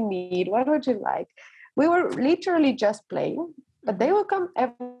 What do you need? What would you like? We were literally just playing, but they will come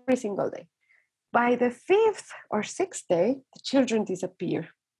every single day. By the 5th or 6th day, the children disappear.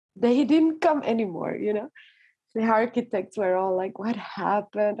 They didn't come anymore, you know. The architects were all like, what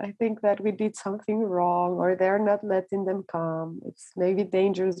happened? I think that we did something wrong, or they're not letting them come. It's maybe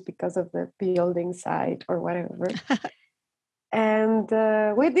dangerous because of the building site or whatever. And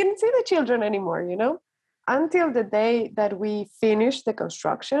we didn't see the children anymore, you know, until the day that we finished the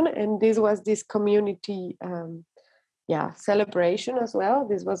construction. And this community celebration as well.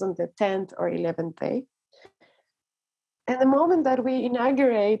 This was on the 10th or 11th day. And the moment that we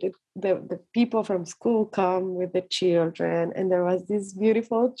inaugurated, the people from school come with the children, and there was this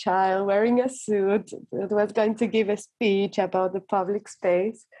beautiful child wearing a suit that was going to give a speech about the public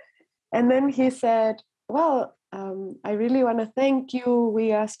space. And then he said, well, I really want to thank you.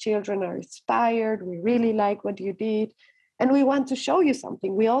 We as children are inspired. We really like what you did. And we want to show you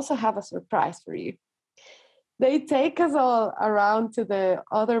something. We also have a surprise for you. They take us all around to the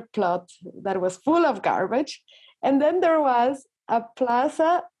other plot that was full of garbage. And then there was a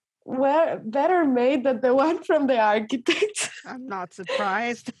plaza better made than the one from the architects. I'm not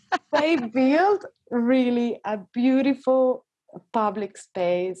surprised. They built really a beautiful public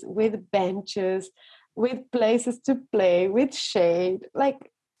space with benches, with places to play, with shade.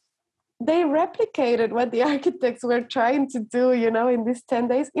 Like, they replicated what the architects were trying to do, you know, in these 10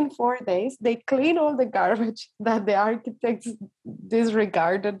 days. In 4 days, they cleaned all the garbage that the architects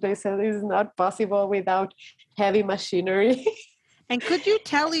disregarded. They said it is not possible without heavy machinery. And could you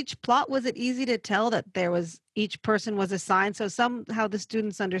tell each plot, was it easy to tell that each person was assigned? So somehow the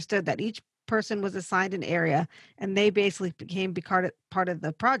students understood that each person was assigned an area, and they basically became part of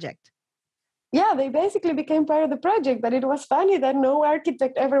the project. Yeah, they basically became part of the project, but it was funny that no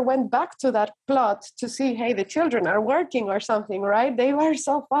architect ever went back to that plot to see, hey, the children are working or something, right? They were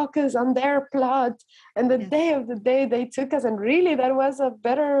so focused on their plot. And the day of the day, they took us, and really that was a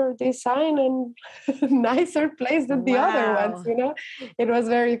better design and nicer place than the other ones, you know? It was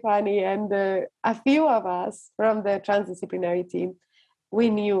very funny. And a few of us from the transdisciplinary team, we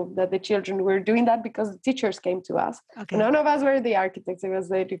knew that the children were doing that because the teachers came to us. Okay. None of us were the architects. It was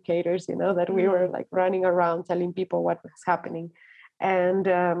the educators, you know, that we were like running around telling people what was happening. And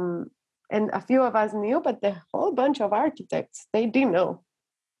And a few of us knew, but the whole bunch of architects, they didn't know.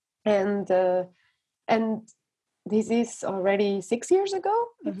 And this is already 6 years ago,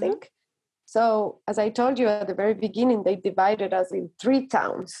 I think. So as I told you at the very beginning, they divided us in 3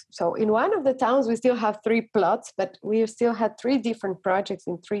 towns. So in one of the towns, we still have 3 plots, but we still had 3 different projects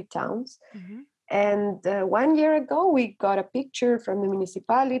in 3 towns. And 1 year ago, we got a picture from the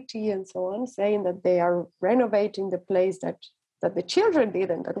municipality and so on, saying that they are renovating the place that the children did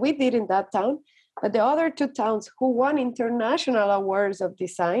and that we did in that town. But the other 2 towns who won international awards of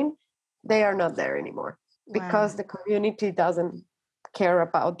design, they are not there anymore because the community doesn't care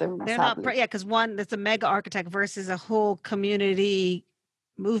about them. They're not, because one, it's a mega architect versus a whole community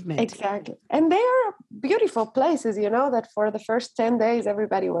movement. Exactly. And they are beautiful places, that for the first 10 days,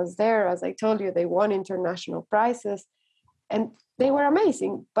 everybody was there. As I told you, they won international prizes and they were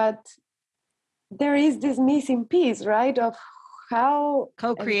amazing. But there is this missing piece, right, of how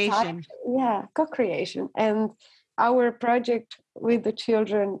co-creation. Co-creation. And our project with the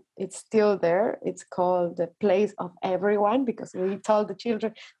children, it's still there. It's called the Place of Everyone, because we told the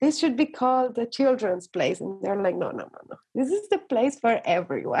children this should be called the children's place, and they're like, no, this is the place for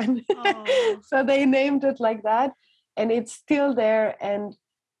everyone. So they named it like that, and it's still there. And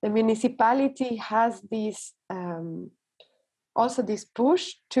the municipality has this also this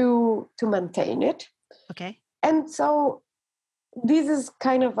push to maintain it. Okay. And so this is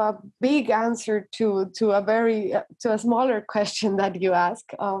kind of a big answer to a smaller question that you ask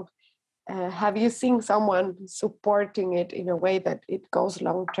of have you seen someone supporting it in a way that it goes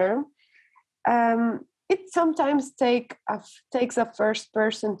long term? It sometimes takes a first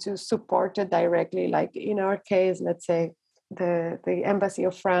person to support it directly. Like in our case, let's say the Embassy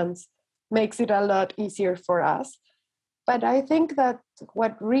of France makes it a lot easier for us. But I think that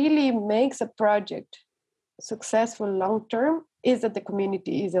what really makes a project successful long term is that the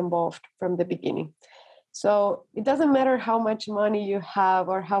community is involved from the beginning. So it doesn't matter how much money you have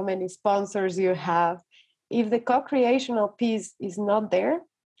or how many sponsors you have. If the co-creational piece is not there,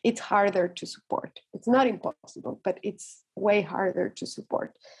 it's harder to support. It's not impossible, but it's way harder to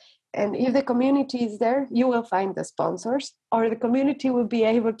support. And if the community is there, you will find the sponsors, or the community will be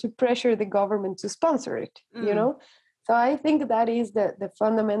able to pressure the government to sponsor it, So I think that is the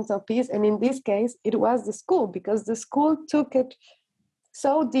fundamental piece. And in this case, it was the school, because the school took it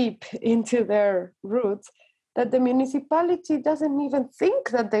so deep into their roots that the municipality doesn't even think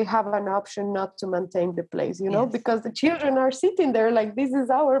that they have an option not to maintain the place, because the children are sitting there like, this is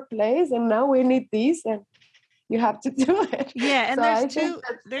our place and now we need this and you have to do it. Yeah, and so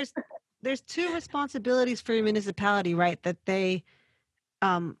there's 2 responsibilities for your municipality, right? That they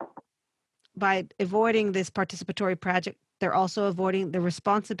by avoiding this participatory project, they're also avoiding the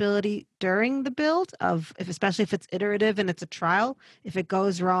responsibility during the build especially if it's iterative and it's a trial, if it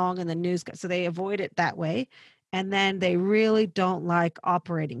goes wrong and the news so they avoid it that way. And then they really don't like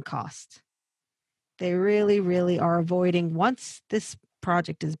operating costs. They really, really are avoiding, once this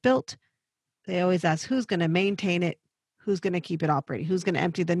project is built, they always ask who's going to maintain it, who's going to keep it operating, who's going to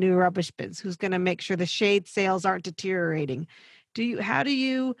empty the new rubbish bins, who's going to make sure the shade sails aren't deteriorating. How do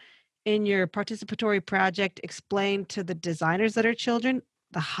you in your participatory project explain to the designers that are children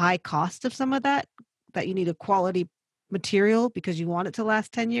the high cost of some of that you need a quality material because you want it to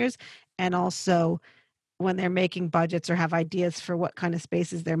last 10 years, and also when they're making budgets or have ideas for what kind of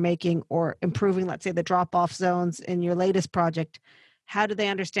spaces they're making or improving, let's say, the drop-off zones in your latest project, how do they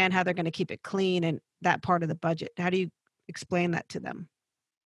understand how they're going to keep it clean and that part of the budget? How do you explain that to them?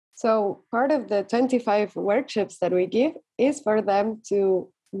 So part of the 25 workshops that we give is for them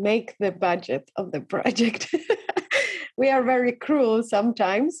to make the budget of the project. We are very cruel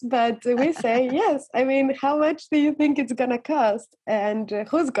sometimes, but we say, yes, I mean, how much do you think it's going to cost? And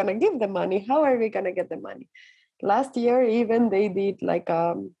who's going to give the money? How are we going to get the money? Last year, even they did like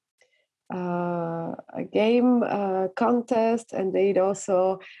a game contest, and they'd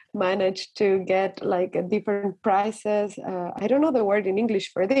also managed to get like different prizes. I don't know the word in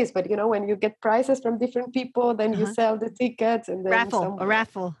English for this, but when you get prizes from different people, then you sell the tickets, and then a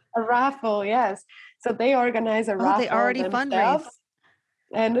raffle. Yes. So they organize a raffle. They already fundraise.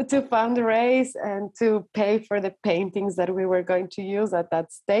 And to fundraise and to pay for the paintings that we were going to use at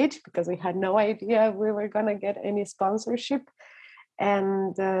that stage, because we had no idea if we were going to get any sponsorship.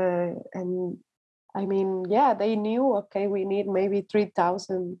 And I mean, they knew, okay, we need maybe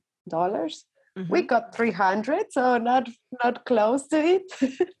 $3,000. We got 300, so not close to it,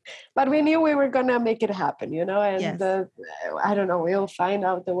 but we knew we were gonna make it happen, And yes. I don't know, we'll find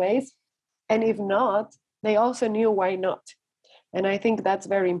out the ways. And if not, they also knew why not. And I think that's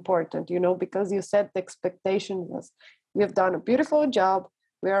very important, because you set the expectation was, we've done a beautiful job.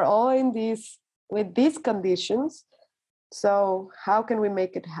 We are all in these with these conditions. So how can we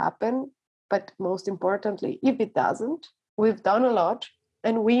make it happen? But most importantly, if it doesn't, we've done a lot,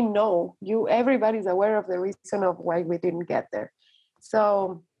 and we know everybody's aware of the reason of why we didn't get there.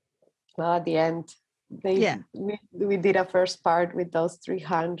 So, well, at the end, we did a first part with those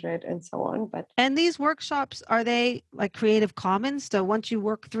 300 and so on. And these workshops, are they like Creative Commons? So once you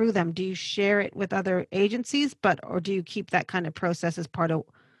work through them, do you share it with other agencies, or do you keep that kind of process as part of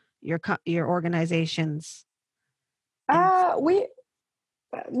your organization's?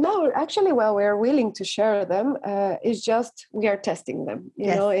 No, actually, well, we're willing to share them. It's just we are testing them.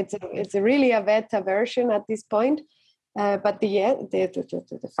 You know, it's really a beta version at this point. But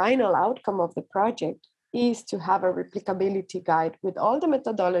the final outcome of the project is to have a replicability guide with all the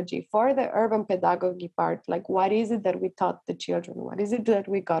methodology for the urban pedagogy part. Like, what is it that we taught the children? What is it that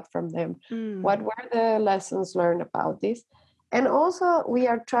we got from them? What were the lessons learned about this? And also, we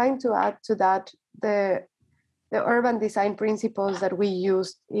are trying to add to that the urban design principles that we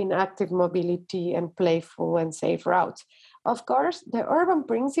use in active mobility and playful and safe routes. Of course, the urban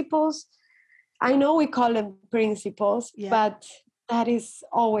principles, I know we call them principles, but that is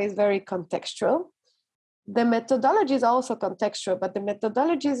always very contextual. The methodology is also contextual, but the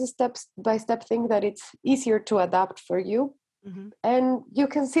methodology is a step-by-step thing that it's easier to adapt for you. Mm-hmm. And you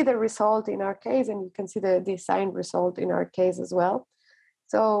can see the result in our case, and you can see the design result in our case as well.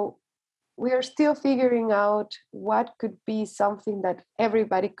 So we are still figuring out what could be something that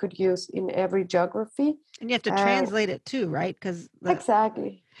everybody could use in every geography. And you have to translate it too, right?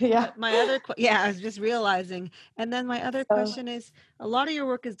 Exactly. Yeah. I was just realizing. And then my other question is, a lot of your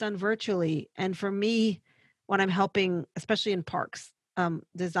work is done virtually. And for me, when I'm helping, especially in parks,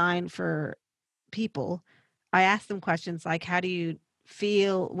 design for people, I ask them questions like, how do you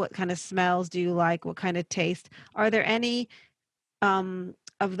feel? What kind of smells do you like? What kind of taste? Are there any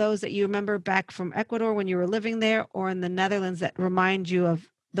of those that you remember back from Ecuador when you were living there, or in the Netherlands, that remind you of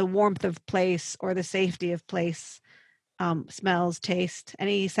the warmth of place or the safety of place? Smells, taste,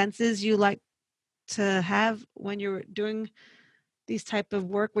 any senses you like to have when you're doing these type of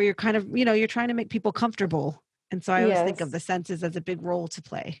work where you're kind of, you're trying to make people comfortable. And so I always think of the senses as a big role to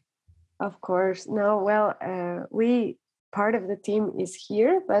play. Of course. No, well, part of the team is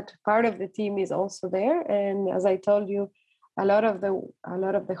here, but part of the team is also there. And as I told you, a lot of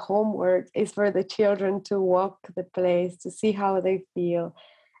the homework is for the children to walk the place, to see how they feel.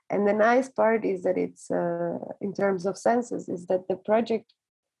 And the nice part is that it's, in terms of senses, is that the project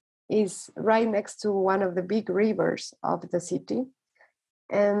is right next to one of the big rivers of the city.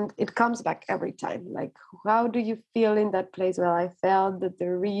 And it comes back every time. Like, how do you feel in that place? Well, I felt that the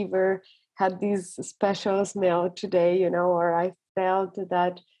river had this special smell today, or I felt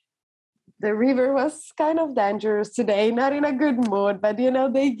that the river was kind of dangerous today, not in a good mood, but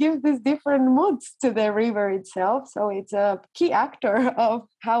they give these different moods to the river itself. So it's a key actor of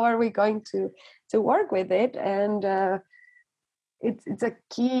how are we going to work with it. And it's a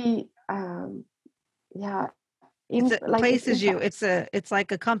key, it places you. It's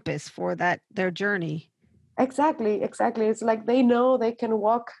like a compass for their journey. Exactly. It's like they know they can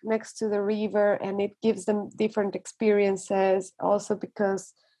walk next to the river, and it gives them different experiences also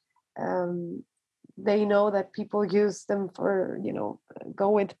because they know that people use them for, go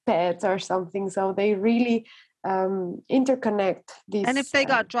with pets or something. So they really interconnect these. And if they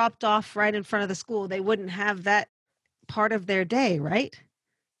got dropped off right in front of the school, they wouldn't have that part of their day, right?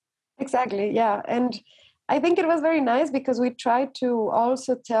 Exactly. Yeah. And I think it was very nice because we tried to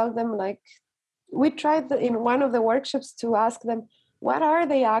also tell them, like, we tried in one of the workshops to ask them, what are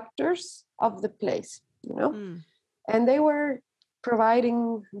the actors of the place, And they were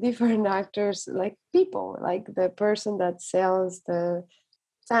providing different actors, like people, like the person that sells the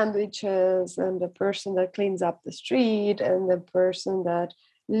sandwiches, and the person that cleans up the street, and the person that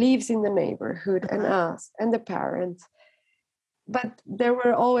lives in the neighborhood, and us, and the parents. But there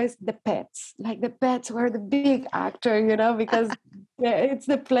were always the pets. Like, the pets were the big actor, because it's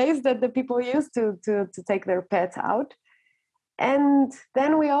the place that the people used to take their pets out. And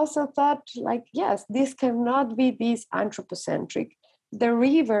then we also thought, like, yes, this cannot be this anthropocentric. The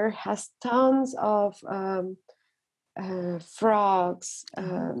river has tons of frogs,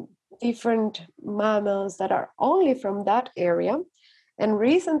 different mammals that are only from that area. And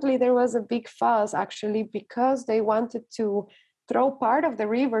recently there was a big fuss, actually, because they wanted to throw part of the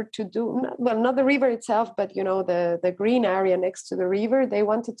river to not the river itself, but, the green area next to the river. They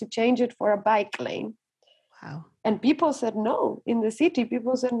wanted to change it for a bike lane. Wow. And people said no. In the city,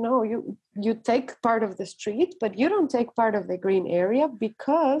 people said no, you take part of the street, but you don't take part of the green area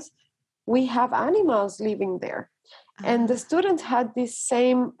because we have animals living there. And the students had this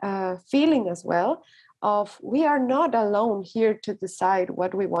same feeling as well of we are not alone here to decide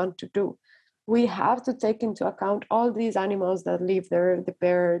what we want to do. We have to take into account all these animals that live there, the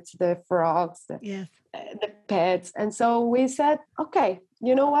birds, the frogs, Yes. the pets. And so we said, okay,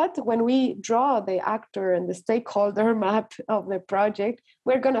 you know what? When we draw the actor and the stakeholder map of the project,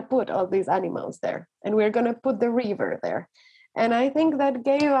 we're going to put all these animals there and we're going to put the river there. And I think that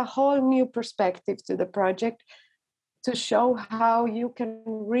gave a whole new perspective to the project to show how you can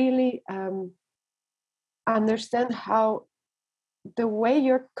really understand how the way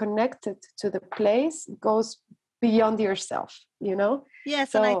you're connected to the place goes beyond yourself, you know?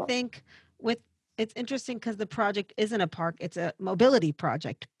 Yes, and I So, think with it's interesting because the project isn't a park, it's a mobility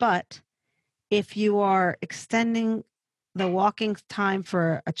project. But if you are extending the walking time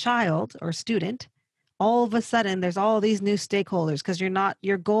for a child or student, all of a sudden there's all these new stakeholders because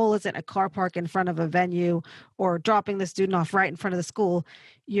your goal isn't a car park in front of a venue or dropping the student off right in front of the school.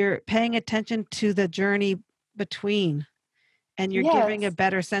 You're paying attention to the journey between, and you're giving a yes.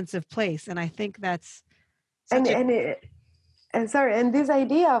 better sense of place. And I think that's And, such a and this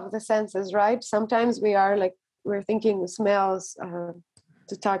idea of the senses, right? Sometimes we are like, we're thinking smells,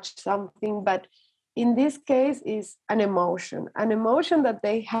 to touch something, but in this case is an emotion that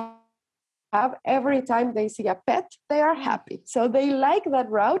they have every time they see a pet, they are happy. So they like that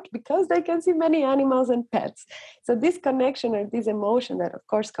route because they can see many animals and pets. So this connection or this emotion that of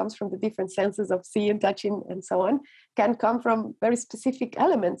course comes from the different senses of seeing, touching, and so on, can come from very specific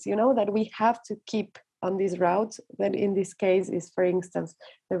elements, you know, that we have to keep on these routes. That in this case is, for instance,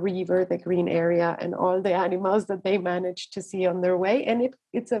 the river, the green area, and all the animals that they manage to see on their way. And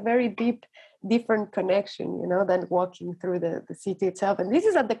it's a very deep, different connection, you know, than walking through the city itself. And this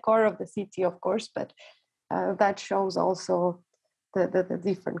is at the core of the city, of course, but that shows also the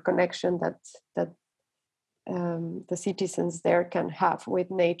different connection that the citizens there can have with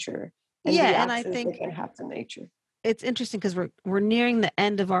nature and the yeah, and I access they think can have to nature. it's interesting because we're nearing the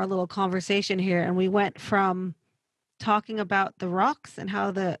end of our little conversation here, and we went from talking about the rocks and how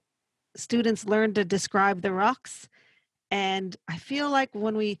the students learn to describe the rocks. And I feel like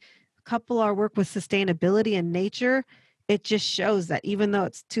when we couple our work with sustainability and nature, it just shows that even though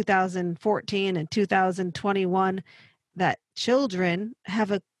it's 2014 and 2021, that children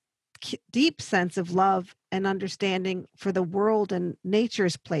have a deep sense of love and understanding for the world and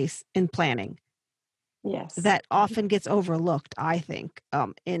nature's place in planning Yes. that often gets overlooked, I think,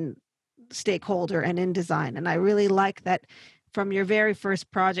 in stakeholder and in design. And I really like that from your very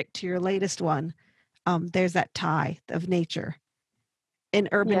first project to your latest one, there's that tie of nature in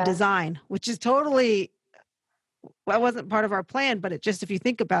urban Yes. design, which is totally, well, wasn't part of our plan, but it just, if you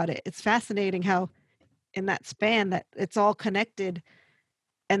think about it, it's fascinating how in that span that it's all connected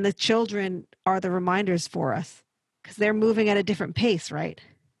and the children are the reminders for us because they're moving at a different pace, right?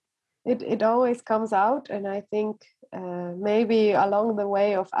 It always comes out, and I think maybe along the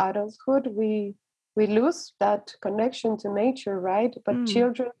way of adulthood we lose that connection to nature, right? But Mm.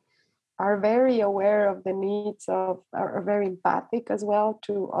 children are very aware of the needs of, are very empathic as well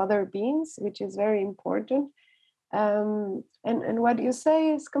to other beings, which is very important. And what you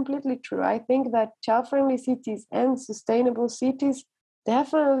say is completely true. I think that child-friendly cities and sustainable cities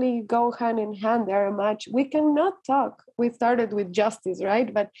definitely go hand in hand. There are much we cannot talk. We started with justice,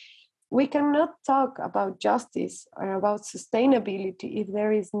 right? But we cannot talk about justice or about sustainability if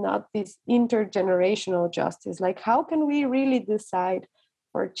there is not this intergenerational justice. Like, how can we really decide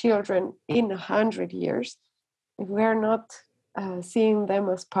for children in 100 years if we're not seeing them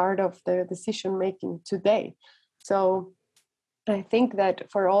as part of the decision making today? So I think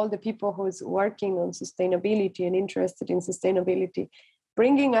that for all the people who's working on sustainability and interested in sustainability,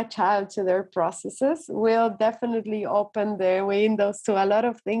 bringing a child to their processes will definitely open the windows to a lot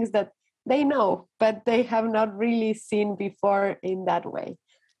of things that they know, but they have not really seen before in that way.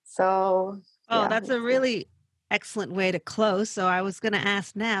 So, Oh, yeah. that's a really excellent way to close. So I was going to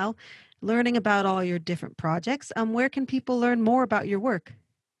ask now, learning about all your different projects, where can people learn more about your work?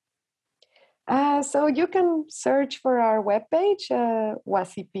 So you can search for our webpage,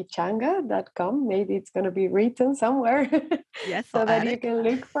 wasipichanga.com. Maybe it's going to be written somewhere Yes, I'll so that add you it. can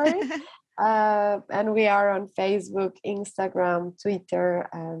look for it. And we are on Facebook, Instagram, Twitter,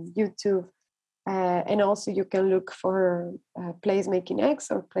 YouTube. And also you can look for Placemaking X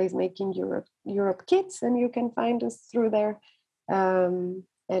or Placemaking Europe Kids, and you can find us through there.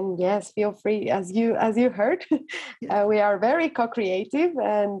 And yes, feel free, as you heard, Yes. we are very co-creative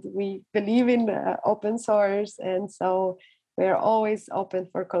and we believe in open source, and so we're always open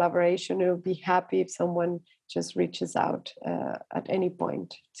for collaboration. We'll be happy if someone just reaches out at any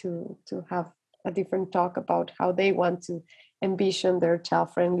point to have a different talk about how they want to ambition their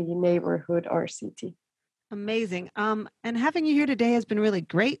child-friendly neighborhood or city. Amazing. And having you here today has been really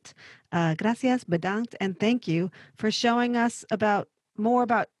great. Gracias, bedankt, and thank you for showing us more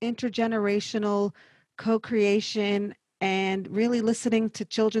about intergenerational co-creation and really listening to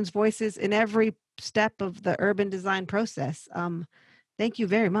children's voices in every step of the urban design process. Thank you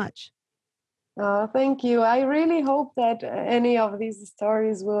very much. Thank you. I really hope that any of these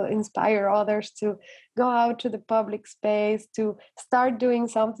stories will inspire others to go out to the public space, to start doing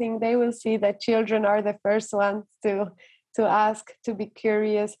something. They will see that children are the first ones to ask, to be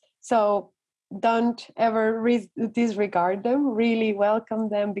curious. So don't ever disregard them. Really welcome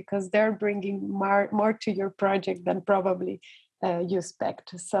them, because they're bringing more to your project than probably you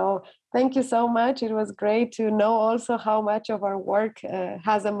expect. So thank you so much. It was great to know also how much of our work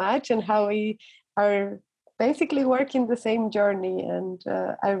has a match and how we are basically working the same journey. And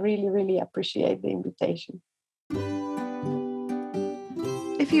I really, really appreciate the invitation.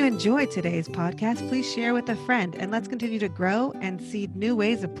 If you enjoyed today's podcast, please share with a friend, and let's continue to grow and seed new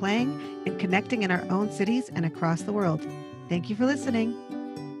ways of playing and connecting in our own cities and across the world. Thank you for listening.